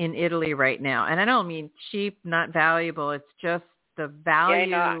in Italy right now. And I don't mean cheap, not valuable. It's just the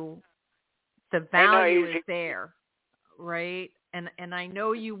value. The value is there, right? And I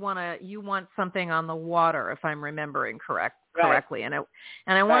know you want something on the water, if I'm remembering correctly. And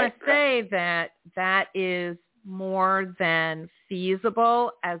I want to say that is more than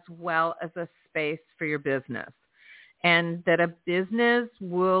feasible, as well as a space for your business, and that a business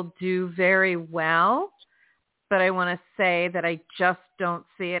will do very well. But I want to say that I just don't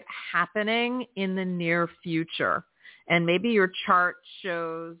see it happening in the near future. And maybe your chart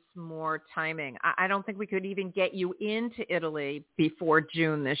shows more timing. I don't think we could even get you into Italy before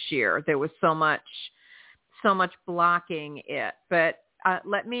June this year. There was so much blocking it. But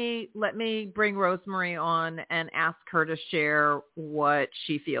let me bring Rosemary on and ask her to share what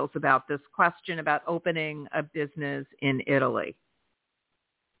she feels about this question about opening a business in Italy.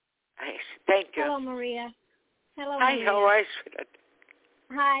 Thank you. Hello, Maria. Hello, Hi, Maria. how are you, sweetheart?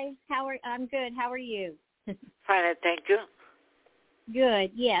 Hi, I'm good. How are you? Fine, thank you.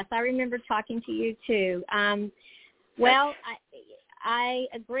 Good. Yes, I remember talking to you too. Well, I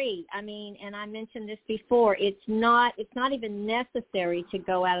agree. I mean, and I mentioned this before. It's not even necessary to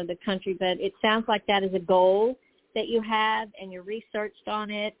go out of the country, but it sounds like that is a goal that you have, and you're researched on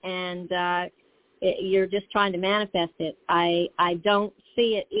it, and you're just trying to manifest it. I don't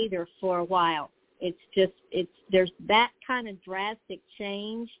see it either for a while. There's that kind of drastic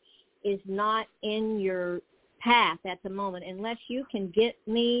change is not in your path at the moment unless you can get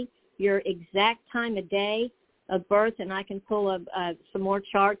me your exact time of day of birth, and I can pull some more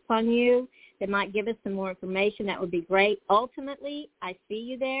charts on you that might give us some more information. That would be great. Ultimately, I see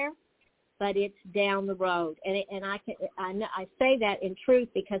you there, but it's down the road, and I say that in truth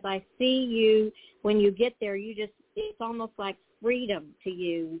because I see you when you get there. It's almost like freedom to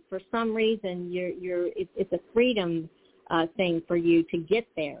you. For some reason, it's a freedom thing for you to get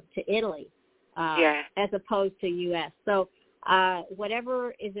there to Italy, as opposed to U.S. So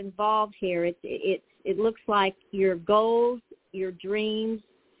whatever is involved here, it looks like your goals, your dreams,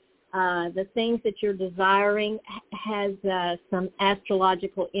 the things that you're desiring has some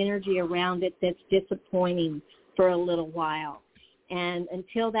astrological energy around it that's disappointing for a little while. And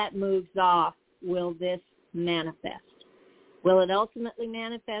until that moves off, will this manifest? Will it ultimately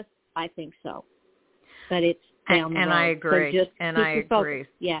manifest? I think so. But it's down the road. And I agree. So I agree.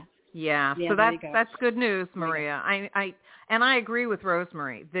 Yeah. Yeah. So that's good news, Maria. I agree with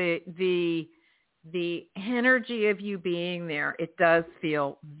Rosemary. The energy of you being there, it does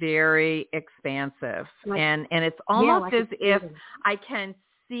feel very expansive. And it's almost as if I can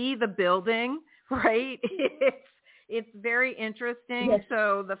see the building, right? It's very interesting. Yes.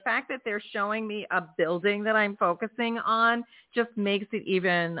 So the fact that they're showing me a building that I'm focusing on just makes it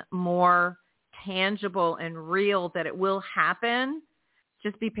even more tangible and real that it will happen.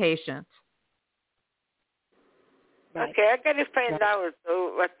 Just be patient. Right. Okay, I got to find out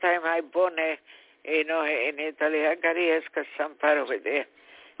what time I born, in Italy. I got to ask her some part over there.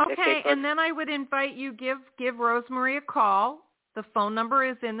 Okay, and then I would invite you, give Rosemary a call. The phone number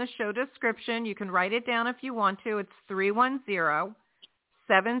is in the show description. You can write it down if you want to. It's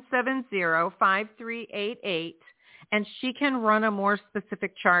 310-770-5388, and she can run a more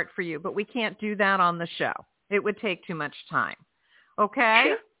specific chart for you, but we can't do that on the show. It would take too much time. Okay?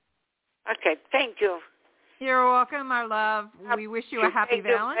 Sure. Okay, thank you. You're welcome, my love. We wish you a happy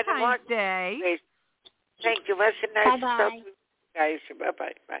Valentine's Day. Thank you. That's a nice stuff, guys.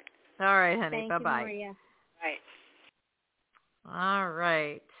 Bye-bye. Bye. All right, honey. Thank Bye-bye. you, Maria. Bye. All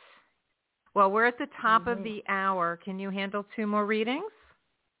right. Well, we're at the top of the hour. Can you handle 2 more readings?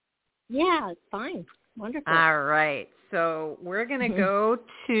 Yeah, it's fine. Wonderful. All right. So we're going to go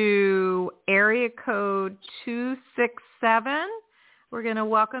to area code 267. We're going to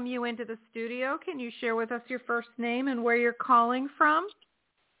welcome you into the studio. Can you share with us your first name and where you're calling from?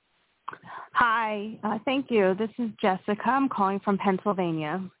 Hi. Thank you. This is Jessica. I'm calling from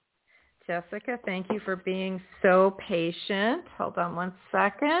Pennsylvania. Jessica, thank you for being so patient. Hold on one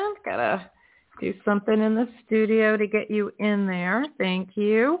second. Got to do something in the studio to get you in there. Thank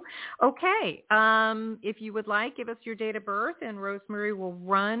you. Okay. If you would like, give us your date of birth, and Rosemary will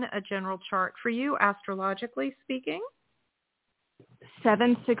run a general chart for you, astrologically speaking.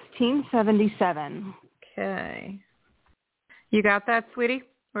 7/16/77. Okay. You got that, sweetie?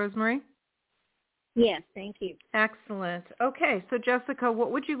 Rosemary? Yes, thank you. Excellent. Okay, so Jessica,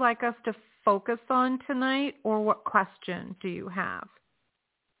 what would you like us to focus on tonight, or what question do you have?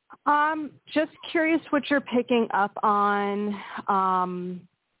 Just curious what you're picking up on.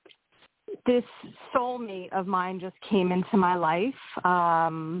 This soulmate of mine just came into my life,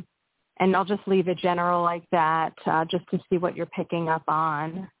 and I'll just leave it general like that, just to see what you're picking up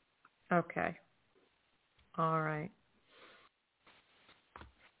on. Okay. All right.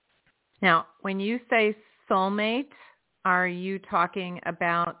 Now, when you say soulmate, are you talking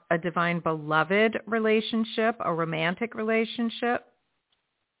about a divine beloved relationship, a romantic relationship?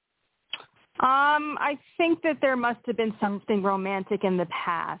 I think that there must have been something romantic in the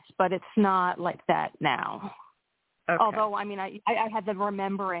past, but it's not like that now. Okay. Although, I mean, I had the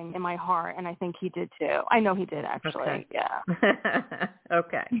remembering in my heart, and I think he did too. I know he did, actually. Okay. Yeah.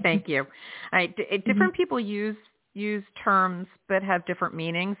 Okay. Thank you. All right. Different people use use terms but have different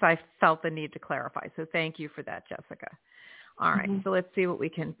meanings. I felt the need to clarify. So thank you for that, Jessica. All right, so let's see what we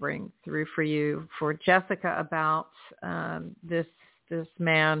can bring through for you for Jessica about this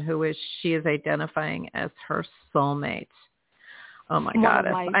man who she is identifying as her soulmate. Oh my God!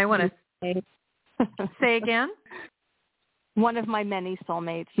 I want to say again. One of my many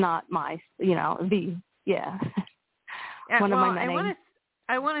soulmates, not my, One of my many.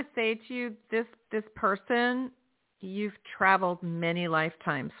 I want to say to you, this person you've traveled many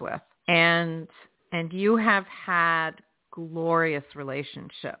lifetimes with, and you have had glorious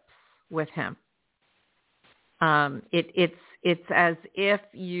relationships with him. It's as if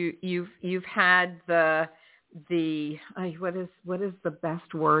you've had the what is the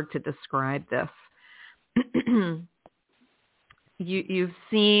best word to describe this? You've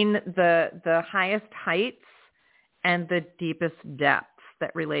seen the highest heights and the deepest depths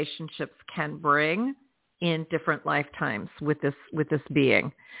that relationships can bring in different lifetimes with this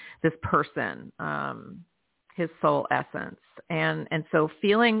being, this person, his soul essence. And so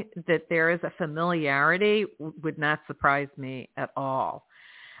feeling that there is a familiarity would not surprise me at all.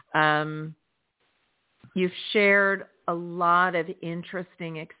 You've shared a lot of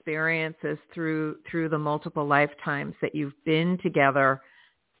interesting experiences through the multiple lifetimes that you've been together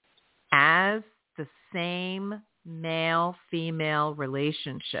as the same male-female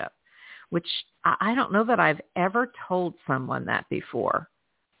relationship, which I don't know that I've ever told someone that before.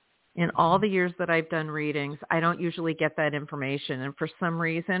 In all the years that I've done readings, I don't usually get that information. And for some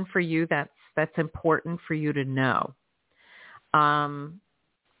reason, for you, that's important for you to know.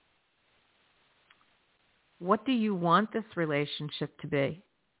 What do you want this relationship to be?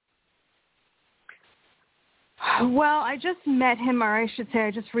 Well, I just met him, or I should say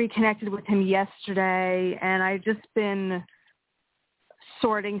I just reconnected with him yesterday, and I've just been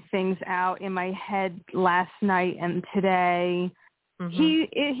sorting things out in my head last night and today.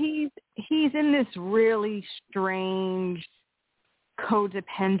 Mm-hmm. He's in this really strange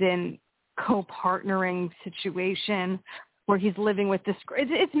codependent co-partnering situation where he's living with this.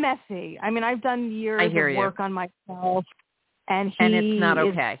 It's messy. I mean, I've done years of work on myself, and it's not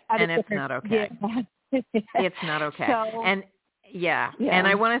okay. It's not okay. It's not okay. So, and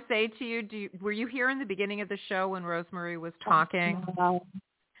I want to say to you, were you here in the beginning of the show when Rosemary was talking? No.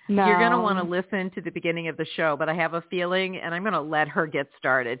 You're going to want to listen to the beginning of the show, but I have a feeling, and I'm going to let her get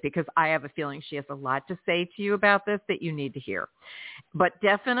started because I have a feeling she has a lot to say to you about this that you need to hear. But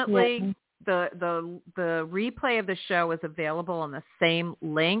definitely the replay of the show is available on the same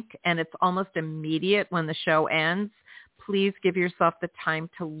link, and it's almost immediate when the show ends. Please give yourself the time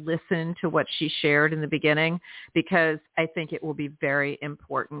to listen to what she shared in the beginning because I think it will be very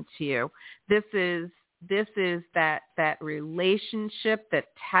important to you. This is that relationship that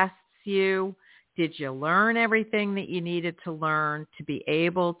tests you. Did you learn everything that you needed to learn to be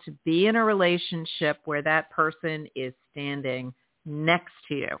able to be in a relationship where that person is standing next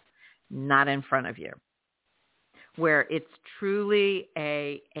to you, not in front of you, where it's truly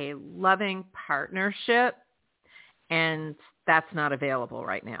a loving partnership, and that's not available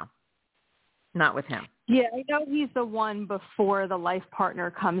right now, not with him. Yeah, I know he's the one before the life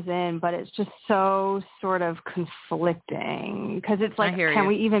partner comes in, but it's just so sort of conflicting because it's like, can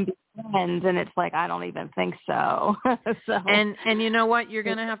we even be friends? And it's like, I don't even think so. And you know what? You're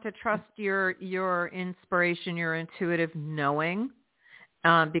going to have to trust your inspiration, your intuitive knowing,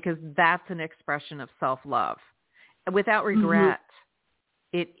 because that's an expression of self-love without regret. Mm-hmm.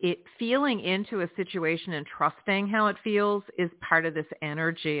 It feeling into a situation and trusting how it feels is part of this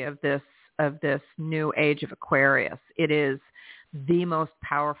energy of this new age of Aquarius. It is the most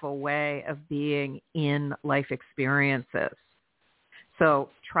powerful way of being in life experiences. So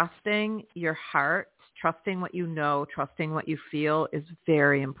trusting your heart, trusting what you know, trusting what you feel is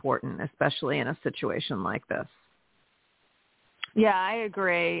very important, especially in a situation like this. Yeah, I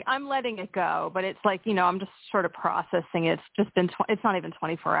agree. I'm letting it go, but it's like, I'm just sort of processing it. It's just been, it's not even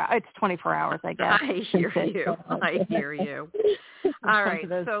 24 hours. It's 24 hours, I guess. I hear you. All right.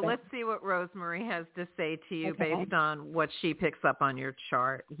 So let's see what Rosemary has to say to you based on what she picks up on your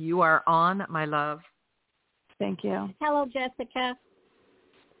chart. You are on, my love. Thank you. Hello, Jessica.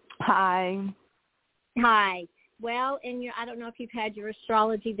 Hi. Well, I don't know if you've had your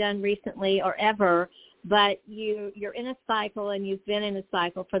astrology done recently or ever, but you're in a cycle, and you've been in a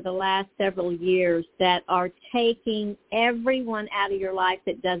cycle for the last several years that are taking everyone out of your life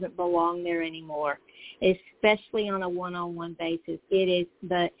that doesn't belong there anymore, especially on a one-on-one basis. It is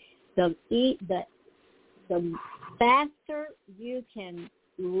the faster you can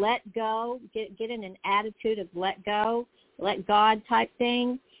let go, get in an attitude of let go, let God type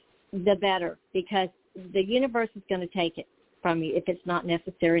thing, the better, because the universe is going to take it from you if it's not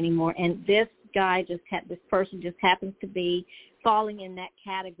necessary anymore. And this person just happens to be falling in that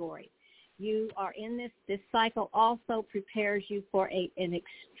category. You are in this cycle also prepares you for an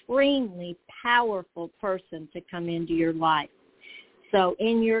extremely powerful person to come into your life. So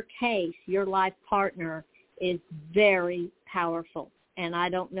in your case, your life partner is very powerful. And I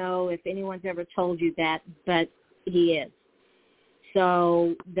don't know if anyone's ever told you that, but he is.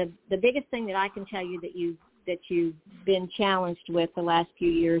 So the biggest thing that I can tell you that you've been challenged with the last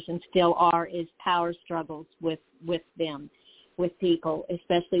few years and still are is power struggles with them, with people,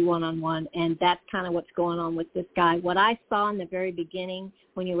 especially one-on-one. And that's kind of what's going on with this guy. What I saw in the very beginning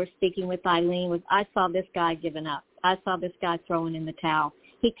when you were speaking with Ilene was I saw this guy giving up. I saw this guy throwing in the towel.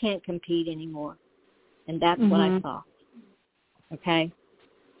 He can't compete anymore. And that's what I saw. Okay?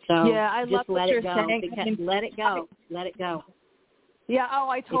 So yeah, I just love let what it you're go. saying. Let it go. Let it go. Yeah,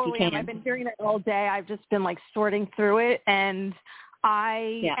 I totally am. I've been hearing that all day. I've just been like sorting through it, and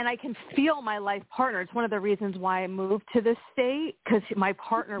I can feel my life partner. It's one of the reasons why I moved to this state, because my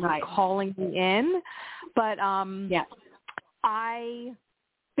partner was calling me in. But I've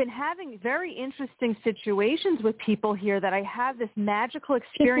been having very interesting situations with people here that I have this magical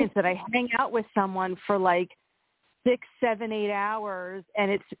experience that I hang out with someone for like 6, 7, 8 hours, and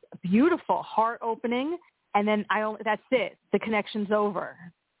it's beautiful, heart-opening. And then that's it. The connection's over.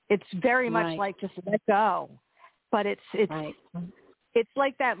 It's very much like just let go. But it's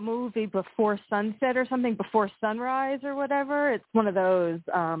like that movie Before Sunset or something, Before Sunrise or whatever. It's one of those.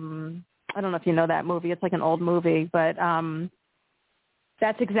 I don't know if you know that movie. It's like an old movie, but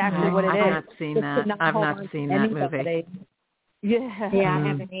that's exactly what it is. I've not seen that. I've not seen that movie. Yeah. Yeah, I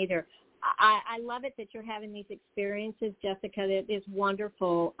haven't either. I love it that you're having these experiences, Jessica. It is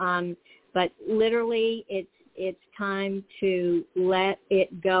wonderful. But literally, it's time to let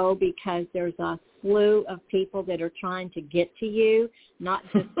it go because there's a slew of people that are trying to get to you, not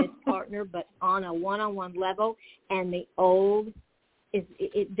just this partner, but on a one-on-one level. And the old the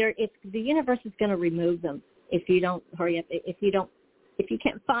universe is going to remove them if you don't hurry up. If you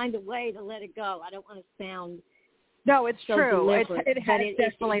can't find a way to let it go. I don't want to sound. No, it's so true. Deliberate, it has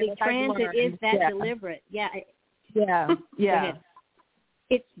definitely. The transit is that deliberate. Yeah. Yeah.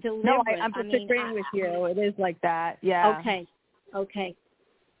 It's deliberate. No, I'm just agreeing with you. It is like that. Yeah. Okay.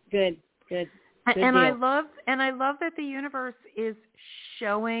 Good. And I love that the universe is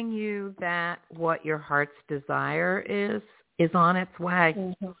showing you that what your heart's desire is on its way.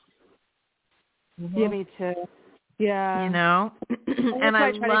 Yeah, me too. Yeah. You know? And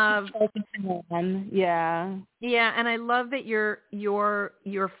I love and I love that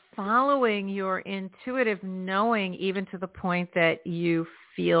you're following your intuitive knowing, even to the point that you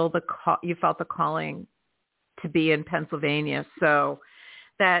felt the calling to be in Pennsylvania. So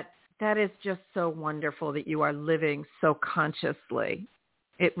that is just so wonderful that you are living so consciously.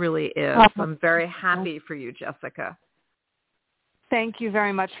 It really is. I'm very happy for you, Jessica. Thank you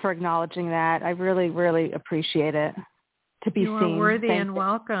very much for acknowledging that. I really, really appreciate it. To be seen. You are worthy and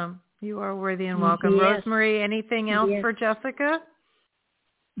welcome. You are worthy and welcome. Yes. Rosemary, anything else for Jessica?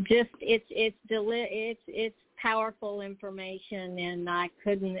 Just it's powerful information, and I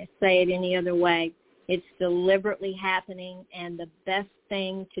couldn't say it any other way. It's deliberately happening, and the best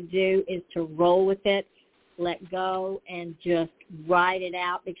thing to do is to roll with it, let go, and just ride it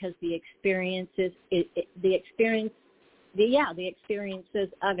out, because the experiences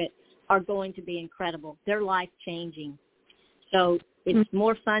of it are going to be incredible. They're life-changing. So it's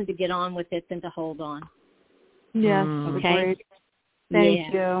more fun to get on with it than to hold on. Yes, okay.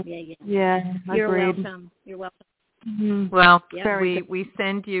 Thank you. Yeah, You're welcome. You're welcome. Mm-hmm. Well, we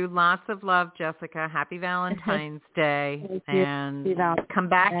send you lots of love, Jessica. Happy Valentine's Day. And come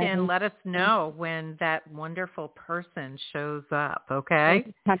back and let us know when that wonderful person shows up, okay?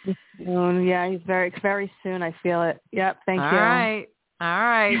 Soon. Yeah, he's very, very soon. I feel it. Yep, thank you. All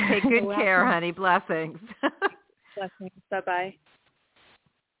right. Take good care, honey. Blessings. Blessings. Bye-bye.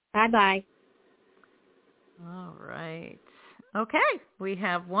 Bye-bye. All right. Okay. We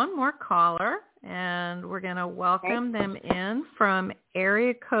have one more caller, and we're going to welcome them in from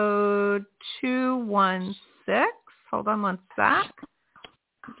area code 216. Hold on one sec.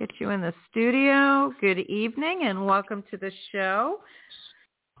 Get you in the studio. Good evening, and welcome to the show.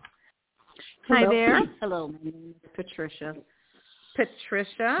 Hello. Hi there. Hello, my name is Patricia.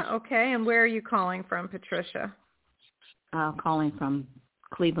 Patricia, okay. And where are you calling from, Patricia? Calling from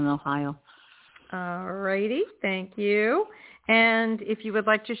Cleveland, Ohio. All righty. Thank you. And if you would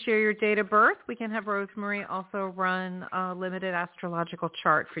like to share your date of birth, we can have Rosemary also run a limited astrological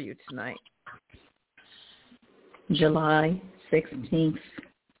chart for you tonight. July 16th,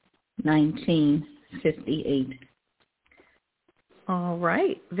 19 58. All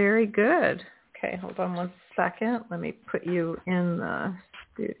right. Very good. Okay, hold on one second. Let me put you in the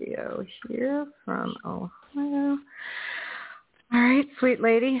studio here from Ohio. All right, sweet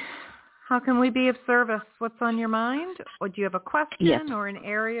lady. How can we be of service? What's on your mind? Or do you have a question or an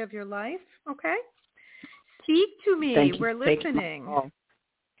area of your life? Okay. Speak to me. We're listening.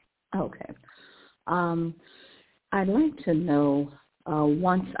 Okay. I'd like to know,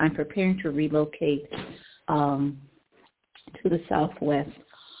 once I'm preparing to relocate to the Southwest,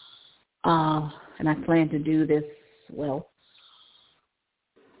 and I plan to do this,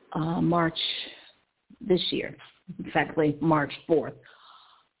 March this year, exactly March 4th.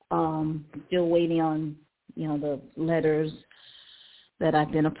 Still waiting on, the letters that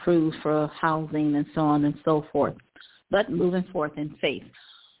I've been approved for housing and so on and so forth, but moving forth in faith.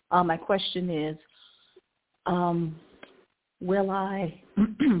 My question is, will I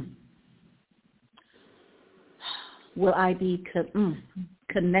be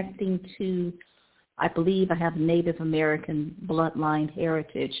connecting to, I believe I have Native American bloodline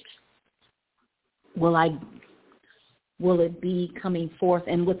heritage. Will it be coming forth,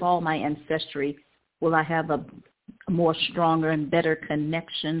 and with all my ancestry, will I have a more stronger and better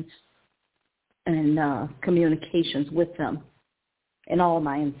connection and communications with them in all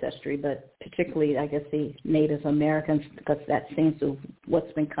my ancestry, but particularly, I guess, the Native Americans, because that seems to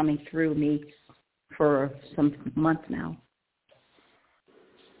what's been coming through me for some months now.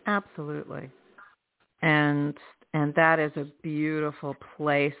 Absolutely. And that is a beautiful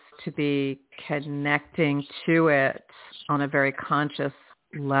place to be connecting to it on a very conscious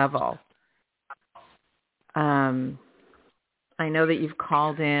level. I know that you've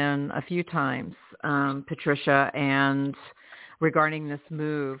called in a few times, Patricia, and regarding this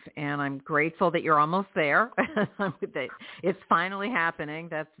move, and I'm grateful that you're almost there. That it's finally happening.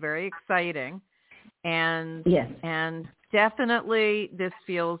 That's very exciting. And and definitely this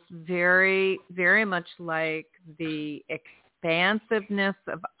feels very, very much like the expansiveness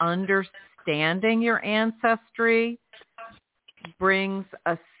of understanding your ancestry brings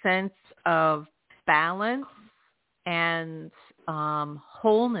a sense of balance and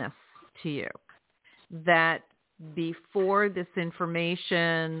wholeness to you that before this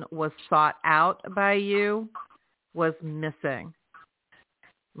information was sought out by you was missing,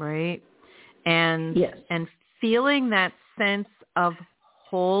 right? And and feeling that sense of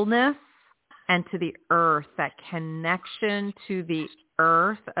wholeness and to the earth, that connection to the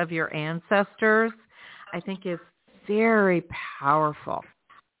earth of your ancestors, I think is very powerful.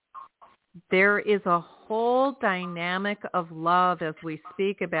 There is a whole dynamic of love as we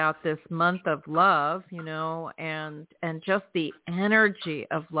speak about this month of love, and just the energy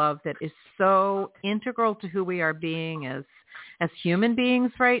of love that is so integral to who we are being as human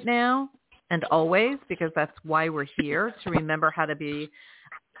beings right now and always, because that's why we're here, to remember how to be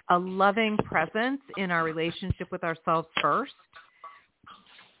a loving presence in our relationship with ourselves first.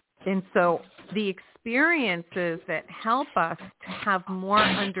 And so the experiences that help us to have more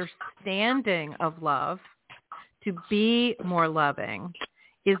understanding of love, to be more loving,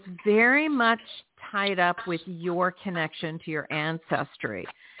 is very much tied up with your connection to your ancestry.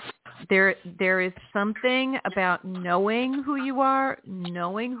 There is something about knowing who you are,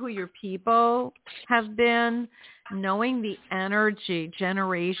 knowing who your people have been, knowing the energy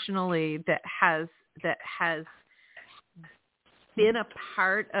generationally that has been a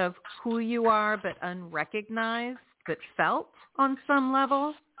part of who you are but unrecognized, but felt on some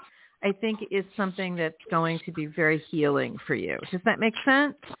level, I think is something that's going to be very healing for you. Does that make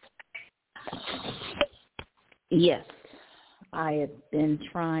sense? Yes. I have been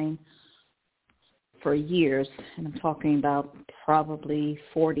trying for years, and I'm talking about probably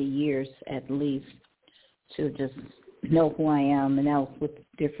 40 years at least, to just know who I am, and now with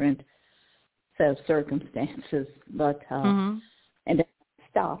different set of circumstances. But and then I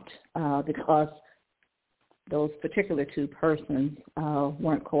stopped because those particular two persons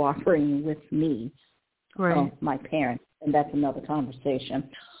weren't cooperating with me, my parents, and that's another conversation.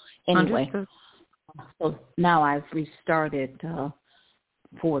 Anyway, so now I've restarted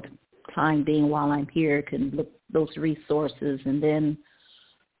for the time being while I'm here, can look those resources, and then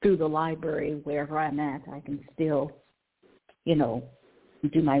through the library, wherever I'm at, I can still,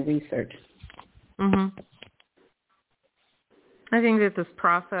 do my research. I think that this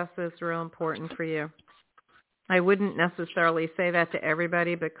process is real important for you. I wouldn't necessarily say that to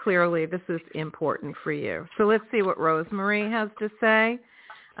everybody, but clearly this is important for you. So let's see what Rosemary has to say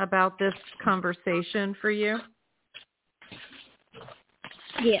about this conversation for you.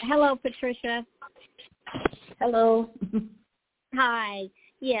 Yeah. Hello, Patricia. Hello. Hi.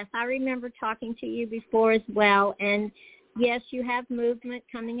 Yes, I remember talking to you before as well, and yes, you have movement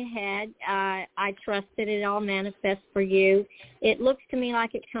coming ahead. I trust that it all manifests for you. It looks to me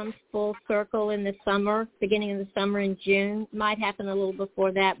like it comes full circle in the summer, beginning of the summer in June. Might happen a little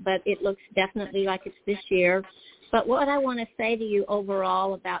before that, but it looks definitely like it's this year. But what I want to say to you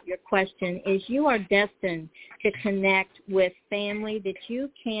overall about your question is you are destined to connect with family that you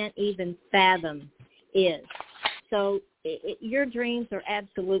can't even fathom is. So your dreams are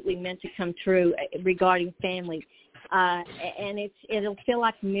absolutely meant to come true regarding family. And it'll feel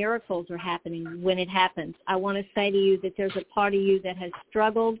like miracles are happening when it happens. I want to say to you that there's a part of you that has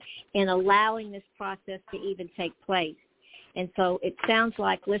struggled in allowing this process to even take place. And so it sounds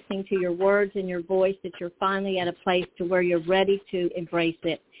like, listening to your words and your voice, that you're finally at a place to where you're ready to embrace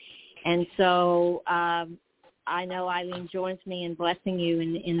it. And so I know Eileen joins me in blessing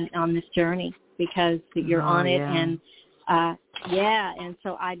you on this journey, because you're on it. And and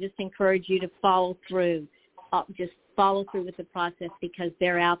so I just encourage you to follow through. Just follow through with the process, because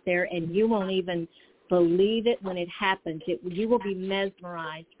they're out there, and you won't even believe it when it happens. You will be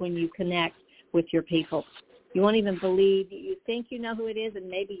mesmerized when you connect with your people. You won't even believe. You think you know who it is, and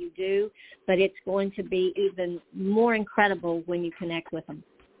maybe you do, but it's going to be even more incredible when you connect with them.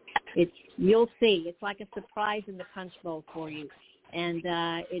 You'll see. It's like a surprise in the punch bowl for you, and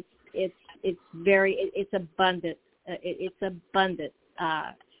it's abundant. It's abundant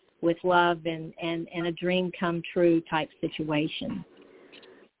with love and a dream come true type situation.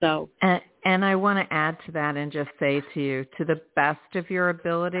 So, and I want to add to that and just say to you, to the best of your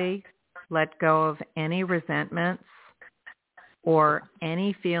ability, let go of any resentments or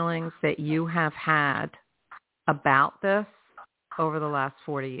any feelings that you have had about this over the last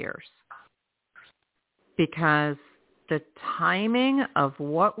 40 years. Because the timing of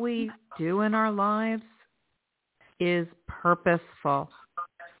what we do in our lives is purposeful.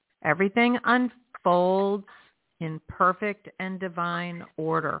 Everything unfolds in perfect and divine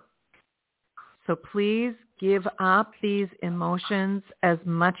order. So please give up these emotions as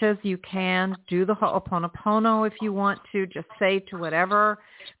much as you can. Do the Ho'oponopono if you want to. Just say to whatever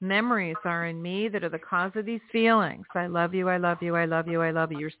memories are in me that are the cause of these feelings, I love you, I love you, I love you, I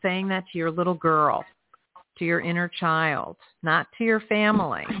love you. You're saying that to your little girl, to your inner child, not to your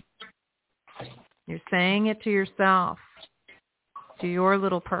family. You're saying it to yourself, to your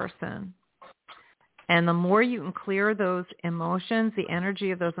little person. And the more you can clear those emotions, the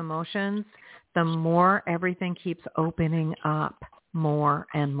energy of those emotions, the more everything keeps opening up more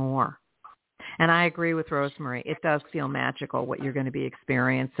and more. And I agree with Rosemary. It does feel magical what you're going to be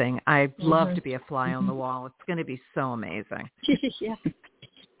experiencing. I'd love to be a fly on the wall. It's going to be so amazing.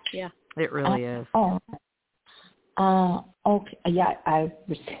 Yeah. It really is. Okay. Yeah, I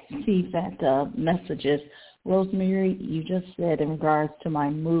received that messages. Rosemary, you just said in regards to my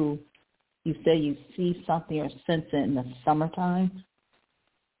move, you say you see something or sense it in the summertime.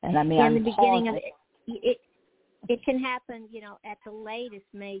 And I mean, in the beginning of it can happen, at the latest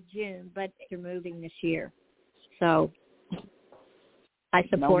May, June, but you're moving this year. So I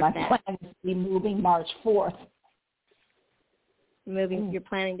support that. My plan is to be moving March 4th. You're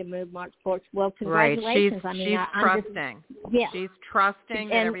planning to move March 4th. Well, congratulations. Right. She's trusting. She's trusting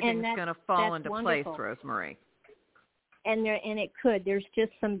that everything's going to fall into wonderful. place, Rosemary. And it could. There's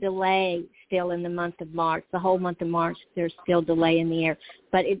just some delay still in the month of March. The whole month of March, there's still delay in the air.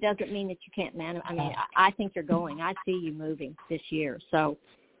 But it doesn't mean that you can't manage. I mean, I think you're going. I see you moving this year. So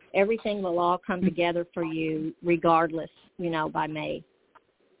everything will all come together for you regardless, by May,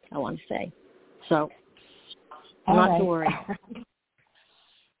 I want to say. So not to worry.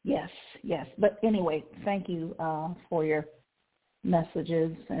 Yes. But anyway, thank you for your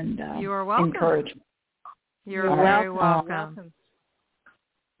messages and you are welcome. Encouragement. You're very welcome.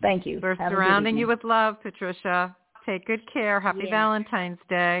 Thank you. We're surrounding you with love, Patricia. Take good care. Happy Valentine's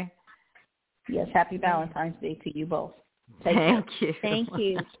Day. Yes, happy Valentine's Day to you both. Thank you. Thank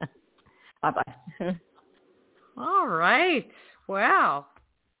you. Bye-bye. All right. Wow.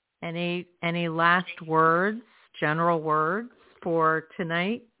 Any last words, general words for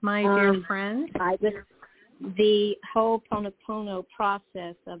tonight, my dear friend? The Ho'oponopono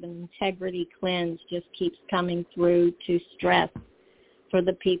process of an integrity cleanse just keeps coming through to stress for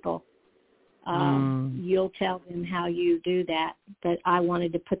the people. You'll tell them how you do that, but I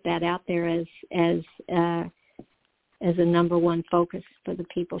wanted to put that out there as a number one focus for the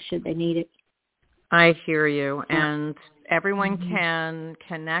people should they need it. I hear you, and everyone can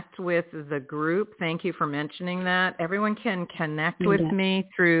connect with the group. Thank you for mentioning that. Everyone can connect with me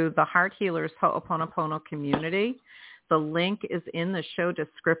through the Heart Healers Ho'oponopono community. The link is in the show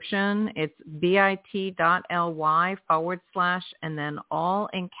description. It's bit.ly/ and then all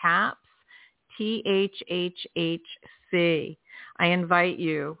in caps, THHHC. I invite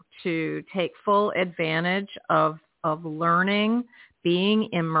you to take full advantage of learning, being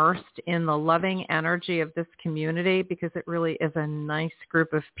immersed in the loving energy of this community, because it really is a nice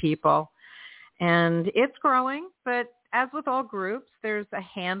group of people. And it's growing, but as with all groups, there's a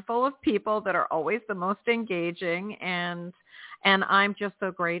handful of people that are always the most engaging, and I'm just so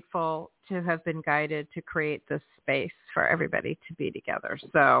grateful to have been guided to create this space for everybody to be together.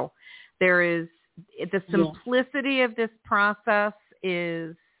 So there is the simplicity of this process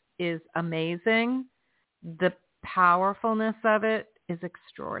is amazing. The powerfulness of it is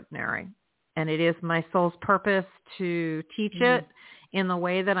extraordinary, and it is my soul's purpose to teach it in the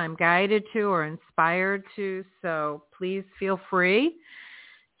way that I'm guided to or inspired to. So please feel free.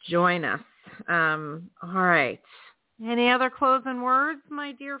 Join us. All right. Any other closing words,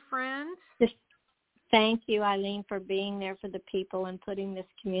 my dear friend? Just thank you, Ilene, for being there for the people and putting this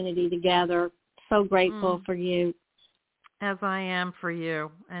community together. So grateful for you. As I am for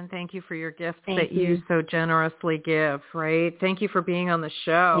you. And thank you for your gifts that you so generously give, right? Thank you for being on the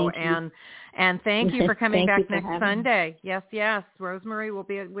show. And thank you for coming back next Sunday. Yes, yes. Rosemary will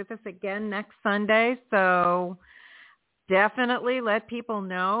be with us again next Sunday. So definitely let people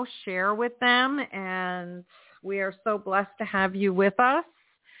know, share with them. And we are so blessed to have you with us.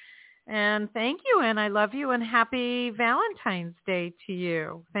 And thank you, and I love you, and happy Valentine's Day to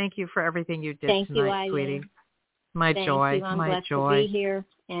you. Thank you for everything you did tonight, sweetie. My joy. I'm my blessed joy. to be here,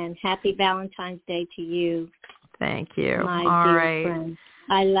 and happy Valentine's Day to you. Thank you. My All dear right. friend.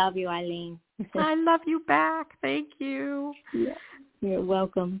 I love you, Ilene. I love you back. Thank you. Yeah. You're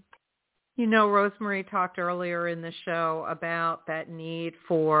welcome. You know, Rosemary talked earlier in the show about that need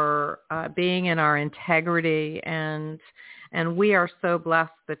for being in our integrity, and we are so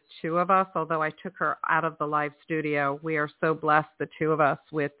blessed, the two of us, although I took her out of the live studio, we are so blessed, the two of us,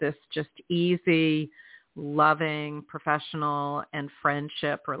 with this just easy, loving, professional, and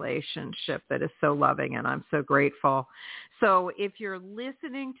friendship relationship that is so loving, and I'm so grateful. So if you're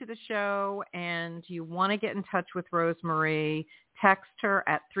listening to the show and you want to get in touch with Rosemary, text her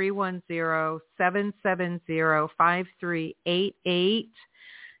at 310-770-5388.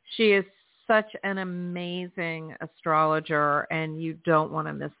 She is such an amazing astrologer, and you don't want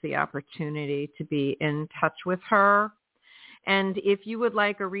to miss the opportunity to be in touch with her. And if you would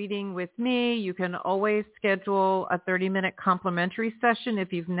like a reading with me, you can always schedule a 30-minute complimentary session.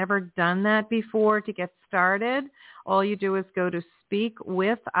 If you've never done that before, to get started, all you do is go to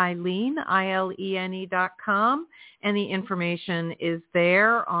speakwithilene, ILENE.com, and the information is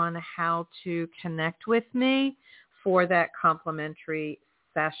there on how to connect with me for that complimentary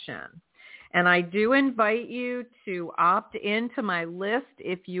session. And I do invite you to opt into my list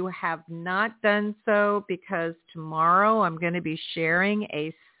if you have not done so, because tomorrow I'm going to be sharing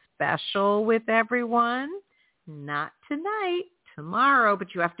a special with everyone. Not tonight, tomorrow,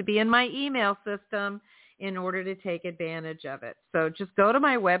 but you have to be in my email system in order to take advantage of it. So just go to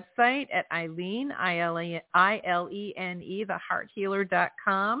my website at Ilene, ILENE,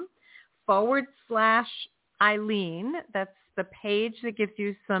 thehearthealer.com/Ilene. That's the page that gives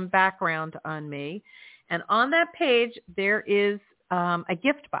you some background on me. And on that page, there is a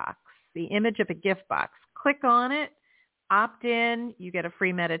gift box, the image of a gift box. Click on it, opt in, you get a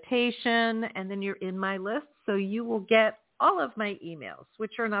free meditation, and then you're in my list. So you will get all of my emails,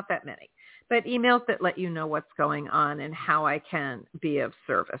 which are not that many, but emails that let you know what's going on and how I can be of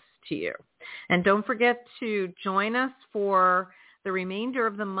service to you. And don't forget to join us for the remainder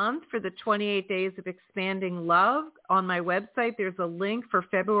of the month for the 28 Days of Expanding Love. On my website, there's a link for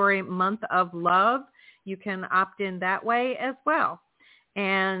February Month of Love. You can opt in that way as well.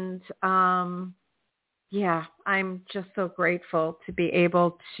 And I'm just so grateful to be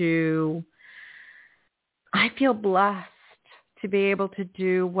able to, I feel blessed to be able to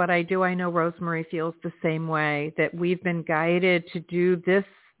do what I do. I know Rosemary feels the same way, that we've been guided to do this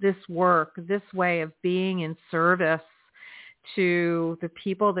work, this way of being in service to the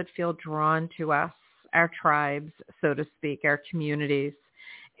people that feel drawn to us, our tribes, so to speak, our communities.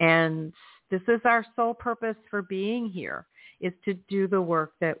 And this is our sole purpose for being here, is to do the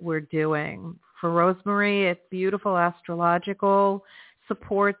work that we're doing. For Rosemary, it's beautiful astrological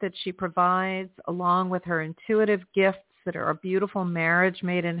support that she provides, along with her intuitive gifts that are a beautiful marriage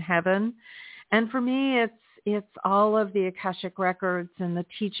made in heaven. And for me, it's all of the Akashic Records and the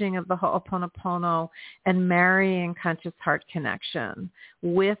teaching of the Ho'oponopono and marrying conscious heart connection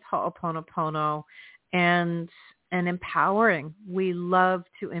with Ho'oponopono and empowering. We love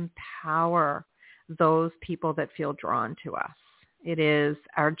to empower those people that feel drawn to us. It is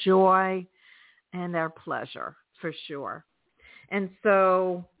our joy and our pleasure, for sure. And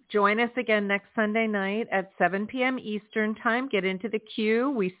so join us again next Sunday night at 7 p.m. Eastern Time. Get into the queue.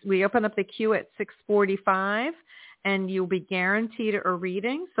 We open up the queue at 6:45, and you'll be guaranteed a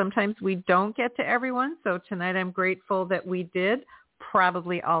reading. Sometimes we don't get to everyone, so tonight I'm grateful that we did.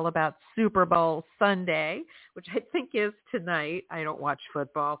 Probably all about Super Bowl Sunday, which I think is tonight. I don't watch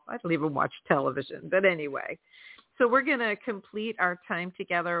football. I don't even watch television. But anyway, so we're going to complete our time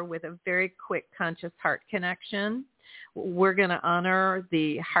together with a very quick conscious heart connection. We're going to honor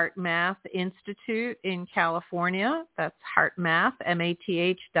the Heart Math Institute in California. That's HeartMath,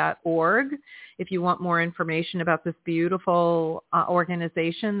 math.org. If you want more information about this beautiful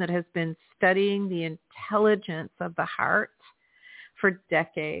organization that has been studying the intelligence of the heart for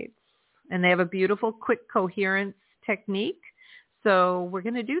decades. And they have a beautiful quick coherence technique. So we're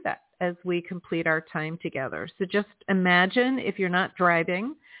going to do that as we complete our time together. So just imagine, if you're not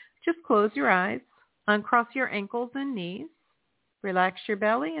driving, just close your eyes, uncross your ankles and knees, relax your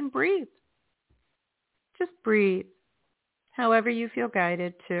belly and breathe. Just breathe however you feel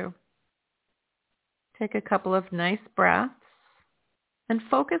guided to. Take a couple of nice breaths and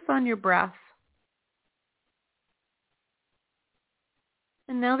focus on your breath.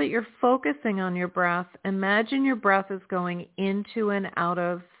 And now that you're focusing on your breath, imagine your breath is going into and out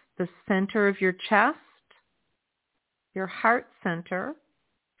of the center of your chest, your heart center,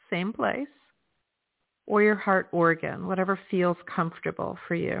 same place, or your heart organ, whatever feels comfortable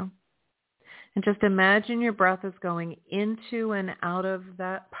for you. And just imagine your breath is going into and out of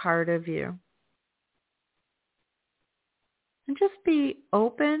that part of you. And just be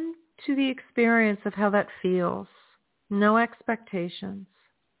open to the experience of how that feels. No expectations.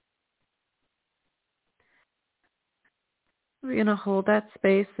 We're going to hold that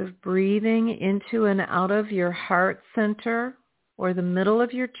space of breathing into and out of your heart center or the middle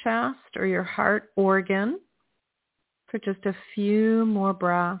of your chest or your heart organ for just a few more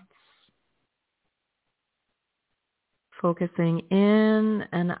breaths. Focusing in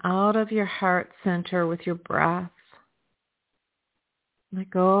and out of your heart center with your breath.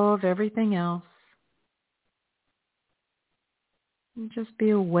 Let go of everything else. And just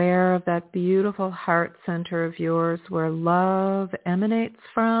be aware of that beautiful heart center of yours where love emanates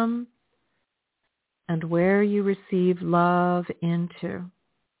from and where you receive love into.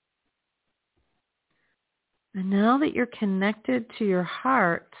 And now that you're connected to your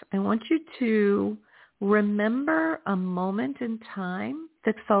heart, I want you to remember a moment in time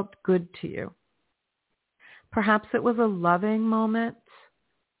that felt good to you. Perhaps it was a loving moment,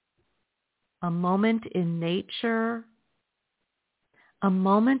 a moment in nature, a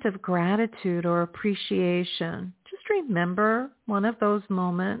moment of gratitude or appreciation. Just remember one of those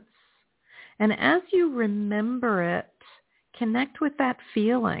moments. And as you remember it, connect with that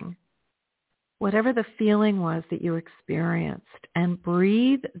feeling, whatever the feeling was that you experienced, and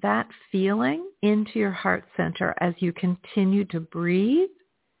breathe that feeling into your heart center as you continue to breathe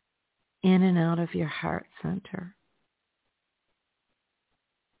in and out of your heart center.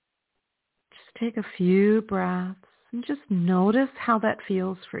 Just take a few breaths. And just notice how that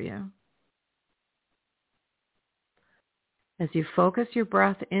feels for you. As you focus your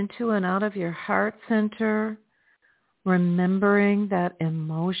breath into and out of your heart center, remembering that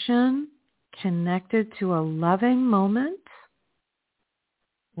emotion connected to a loving moment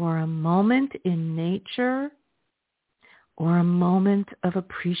or a moment in nature or a moment of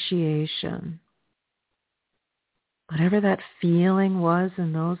appreciation. Whatever that feeling was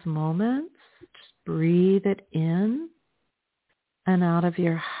in those moments, just breathe it in and out of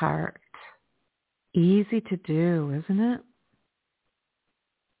your heart. Easy to do, isn't it?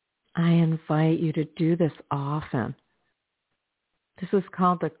 I invite you to do this often. This is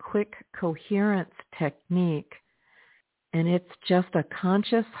called the quick coherence technique, and it's just a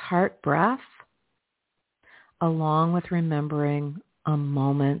conscious heart breath along with remembering a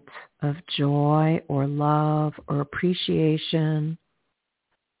moment of joy or love or appreciation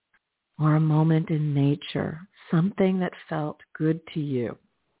or a moment in nature, something that felt good to you.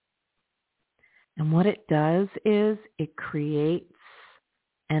 And what it does is it creates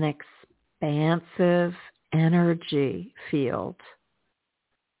an expansive energy field.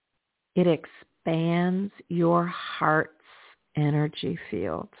 It expands your heart's energy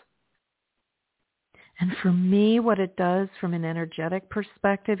field. And for me, what it does from an energetic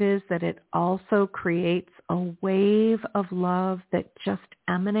perspective is that it also creates a wave of love that just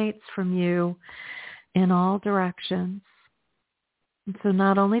emanates from you in all directions. And so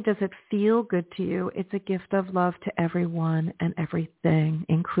not only does it feel good to you, it's a gift of love to everyone and everything,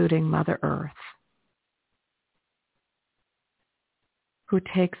 including Mother Earth. who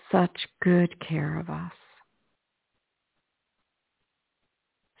takes such good care of us.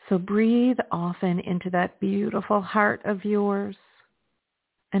 So breathe often into that beautiful heart of yours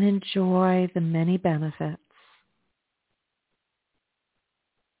and enjoy the many benefits,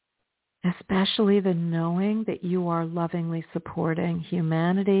 especially the knowing that you are lovingly supporting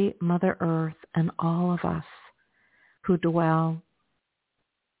humanity, Mother Earth, and all of us who dwell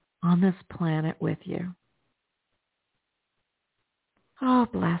on this planet with you. Oh,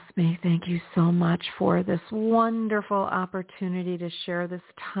 bless me. Thank you so much for this wonderful opportunity to share this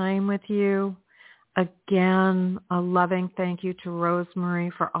time with you. Again, a loving thank you to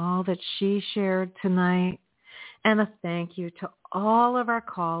Rosemary for all that she shared tonight, and a thank you to all of our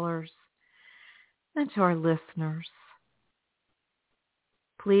callers and to our listeners.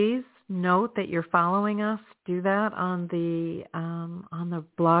 Please note that you're following us. Do that on the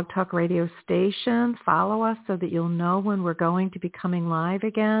Blog Talk Radio station. Follow us so that you'll know when we're going to be coming live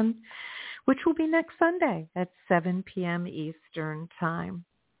again, which will be next Sunday at 7 p.m. Eastern Time.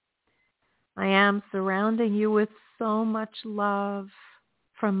 I am surrounding you with so much love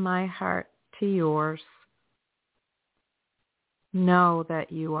from my heart to yours. Know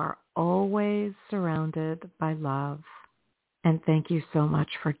that you are always surrounded by love. And thank you so much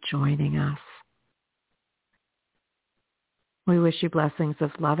for joining us. We wish you blessings of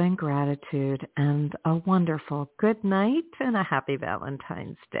love and gratitude and a wonderful good night and a happy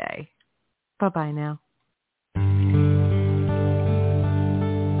Valentine's Day. Bye-bye now.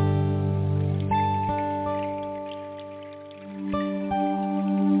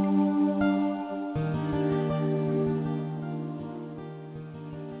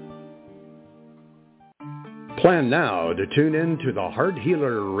 Plan now to tune in to the Heart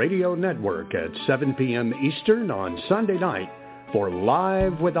Healer Radio Network at 7 p.m. Eastern on Sunday night for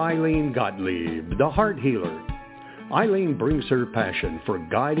Live with Ilene Gottlieb, the Heart Healer. Ilene brings her passion for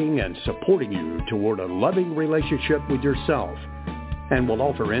guiding and supporting you toward a loving relationship with yourself and will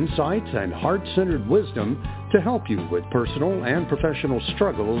offer insights and heart-centered wisdom to help you with personal and professional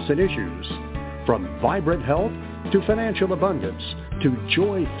struggles and issues. From vibrant health to financial abundance to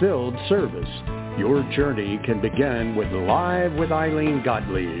joy-filled service, your journey can begin with Live with Ilene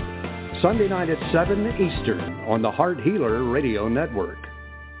Gottlieb, Sunday night at 7 Eastern on the Heart Healer Radio Network.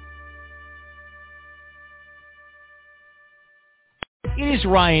 It is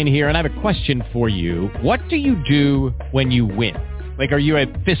Ryan here, and I have a question for you. What do you do when you win? Like, are you a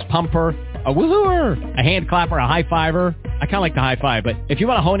fist pumper, a woohooer, a hand clapper, a high fiver? I kind of like the high five, but if you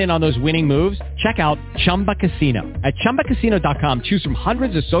want to hone in on those winning moves, check out Chumba Casino. At ChumbaCasino.com, choose from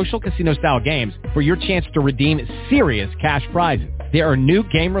hundreds of social casino-style games for your chance to redeem serious cash prizes. There are new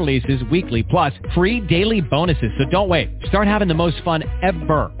game releases weekly, plus free daily bonuses, so don't wait. Start having the most fun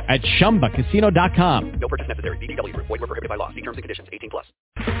ever at ChumbaCasino.com. No purchase necessary. VGW. Void where prohibited by law. See terms and conditions. 18+.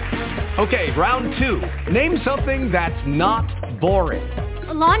 Okay, round two. Name something that's not boring.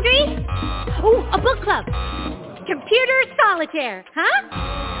 A laundry? Ooh, a book club. Computer solitaire, huh?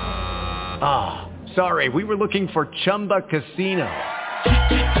 Ah, sorry, we were looking for Chumba Casino.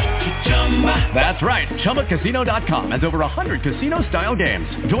 That's right, ChumbaCasino.com has over 100 casino-style games.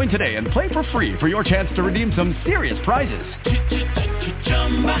 Join today and play for free for your chance to redeem some serious prizes.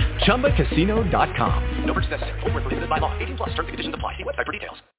 ChumbaCasino.com. No purchase necessary. Void where prohibited by law. 18+. Terms and conditions apply. See website for details.